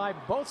going by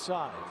both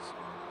sides.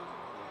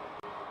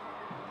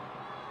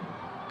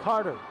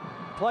 Carter,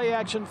 play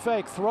action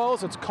fake,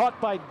 throws, it's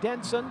caught by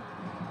Denson.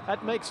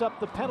 That makes up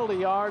the penalty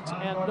yards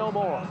and no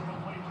more.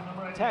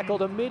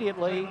 Tackled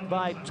immediately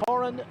by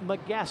Torren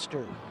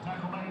McGaster.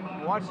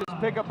 Watch this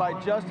pickup by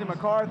Justin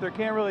MacArthur.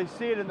 Can't really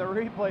see it in the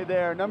replay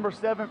there. Number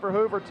 7 for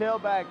Hoover,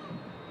 tailback,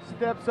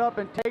 steps up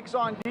and takes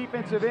on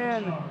defensive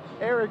end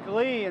Eric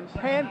Lee and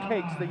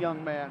pancakes the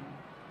young man.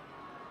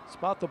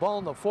 Spot the ball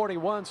in the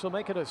 41, so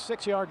make it a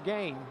 6-yard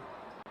gain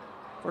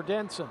for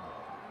Denson.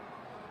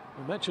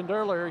 We mentioned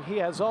earlier he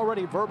has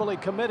already verbally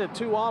committed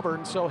to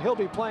Auburn, so he'll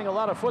be playing a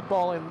lot of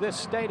football in this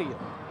stadium.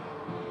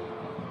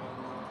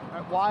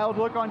 That wild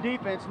look on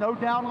defense, no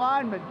down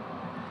lineman.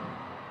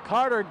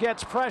 Carter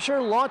gets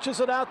pressure, launches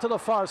it out to the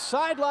far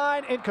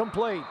sideline,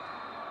 incomplete.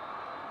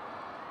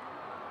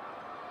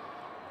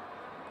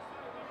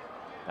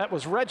 That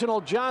was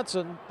Reginald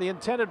Johnson, the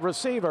intended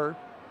receiver.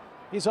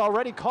 He's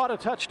already caught a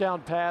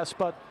touchdown pass,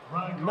 but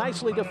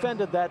nicely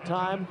defended that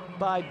time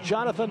by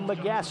Jonathan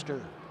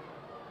McGaster.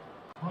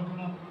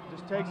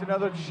 Just takes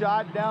another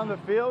shot down the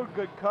field,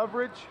 good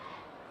coverage.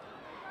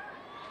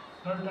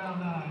 Third down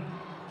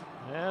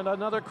 9. And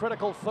another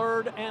critical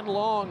third and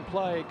long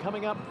play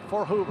coming up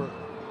for Hoover.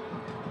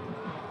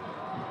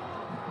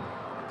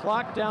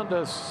 Clock down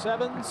to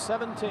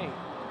 7:17.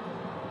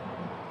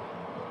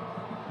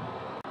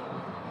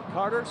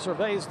 Carter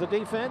surveys the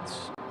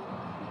defense.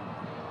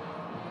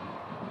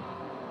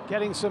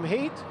 Getting some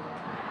heat.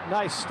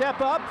 Nice step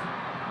up.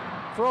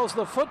 Throws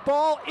the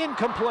football,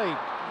 incomplete.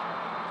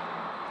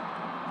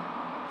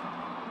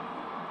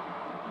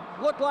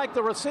 Looked like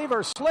the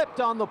receiver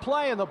slipped on the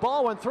play and the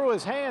ball went through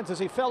his hands as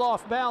he fell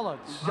off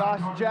balance.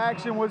 Josh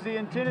Jackson was the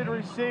intended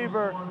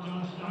receiver.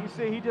 You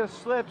see he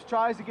just slips,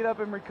 tries to get up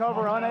and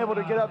recover, unable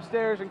to get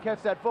upstairs and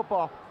catch that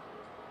football.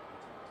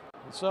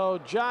 So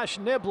Josh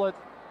Niblett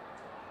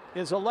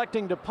is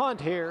electing to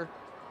punt here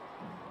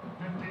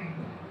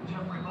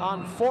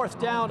on 4th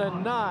down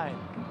and 9.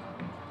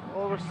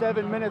 Over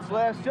 7 minutes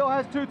left, still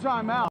has 2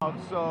 timeouts,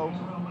 so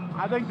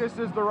I think this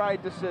is the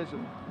right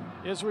decision.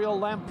 Israel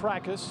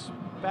Lamprakes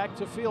back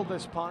to field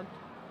this punt,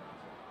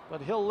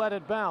 but he'll let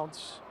it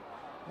bounce.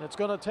 And it's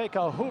going to take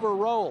a Hoover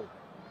roll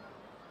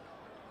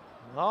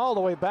all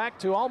the way back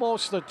to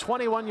almost the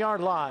 21-yard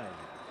line.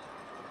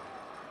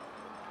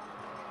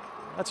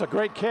 That's a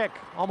great kick,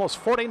 almost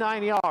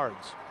 49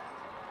 yards.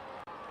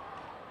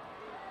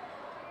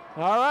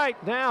 All right,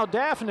 now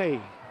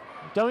Daphne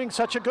doing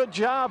such a good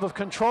job of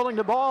controlling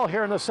the ball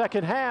here in the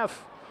second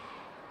half.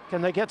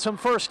 Can they get some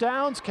first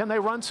downs? Can they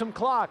run some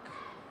clock?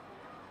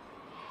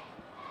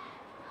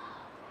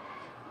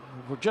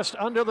 We're just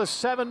under the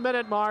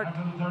 7-minute mark.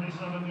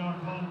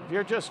 If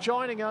you're just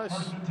joining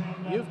us,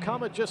 you've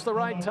come at just the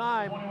right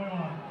time.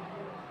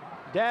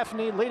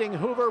 Daphne leading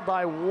Hoover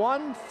by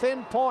 1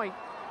 thin point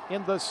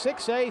in the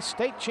 6A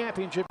state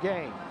championship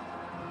game.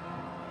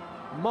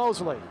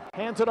 Mosley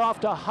hands it off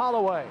to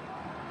Holloway.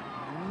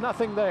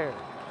 Nothing there.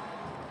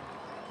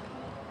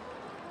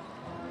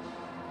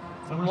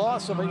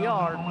 Loss of a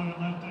yard.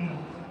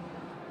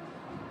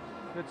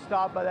 Good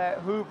stop by that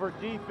Hoover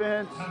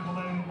defense.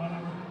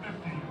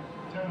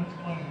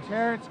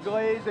 Terrence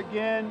Glaze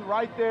again,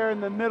 right there in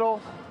the middle.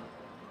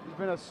 He's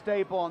been a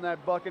staple on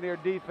that Buccaneer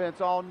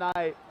defense all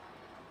night.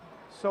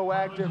 So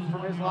active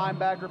from his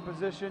linebacker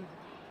position.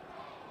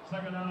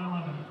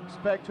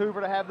 Expect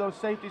Hoover to have those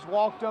safeties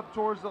walked up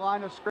towards the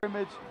line of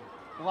scrimmage.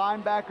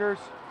 Linebackers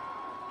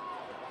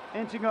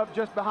inching up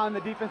just behind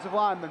the defensive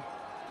lineman.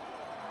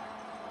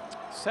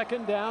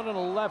 2nd down and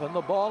 11.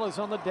 The ball is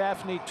on the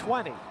Daphne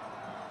 20.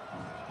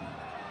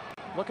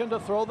 Looking to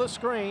throw the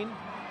screen.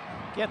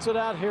 Gets it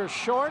out here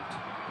short.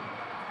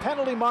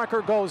 Penalty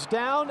marker goes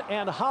down,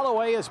 and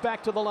Holloway is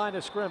back to the line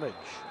of scrimmage.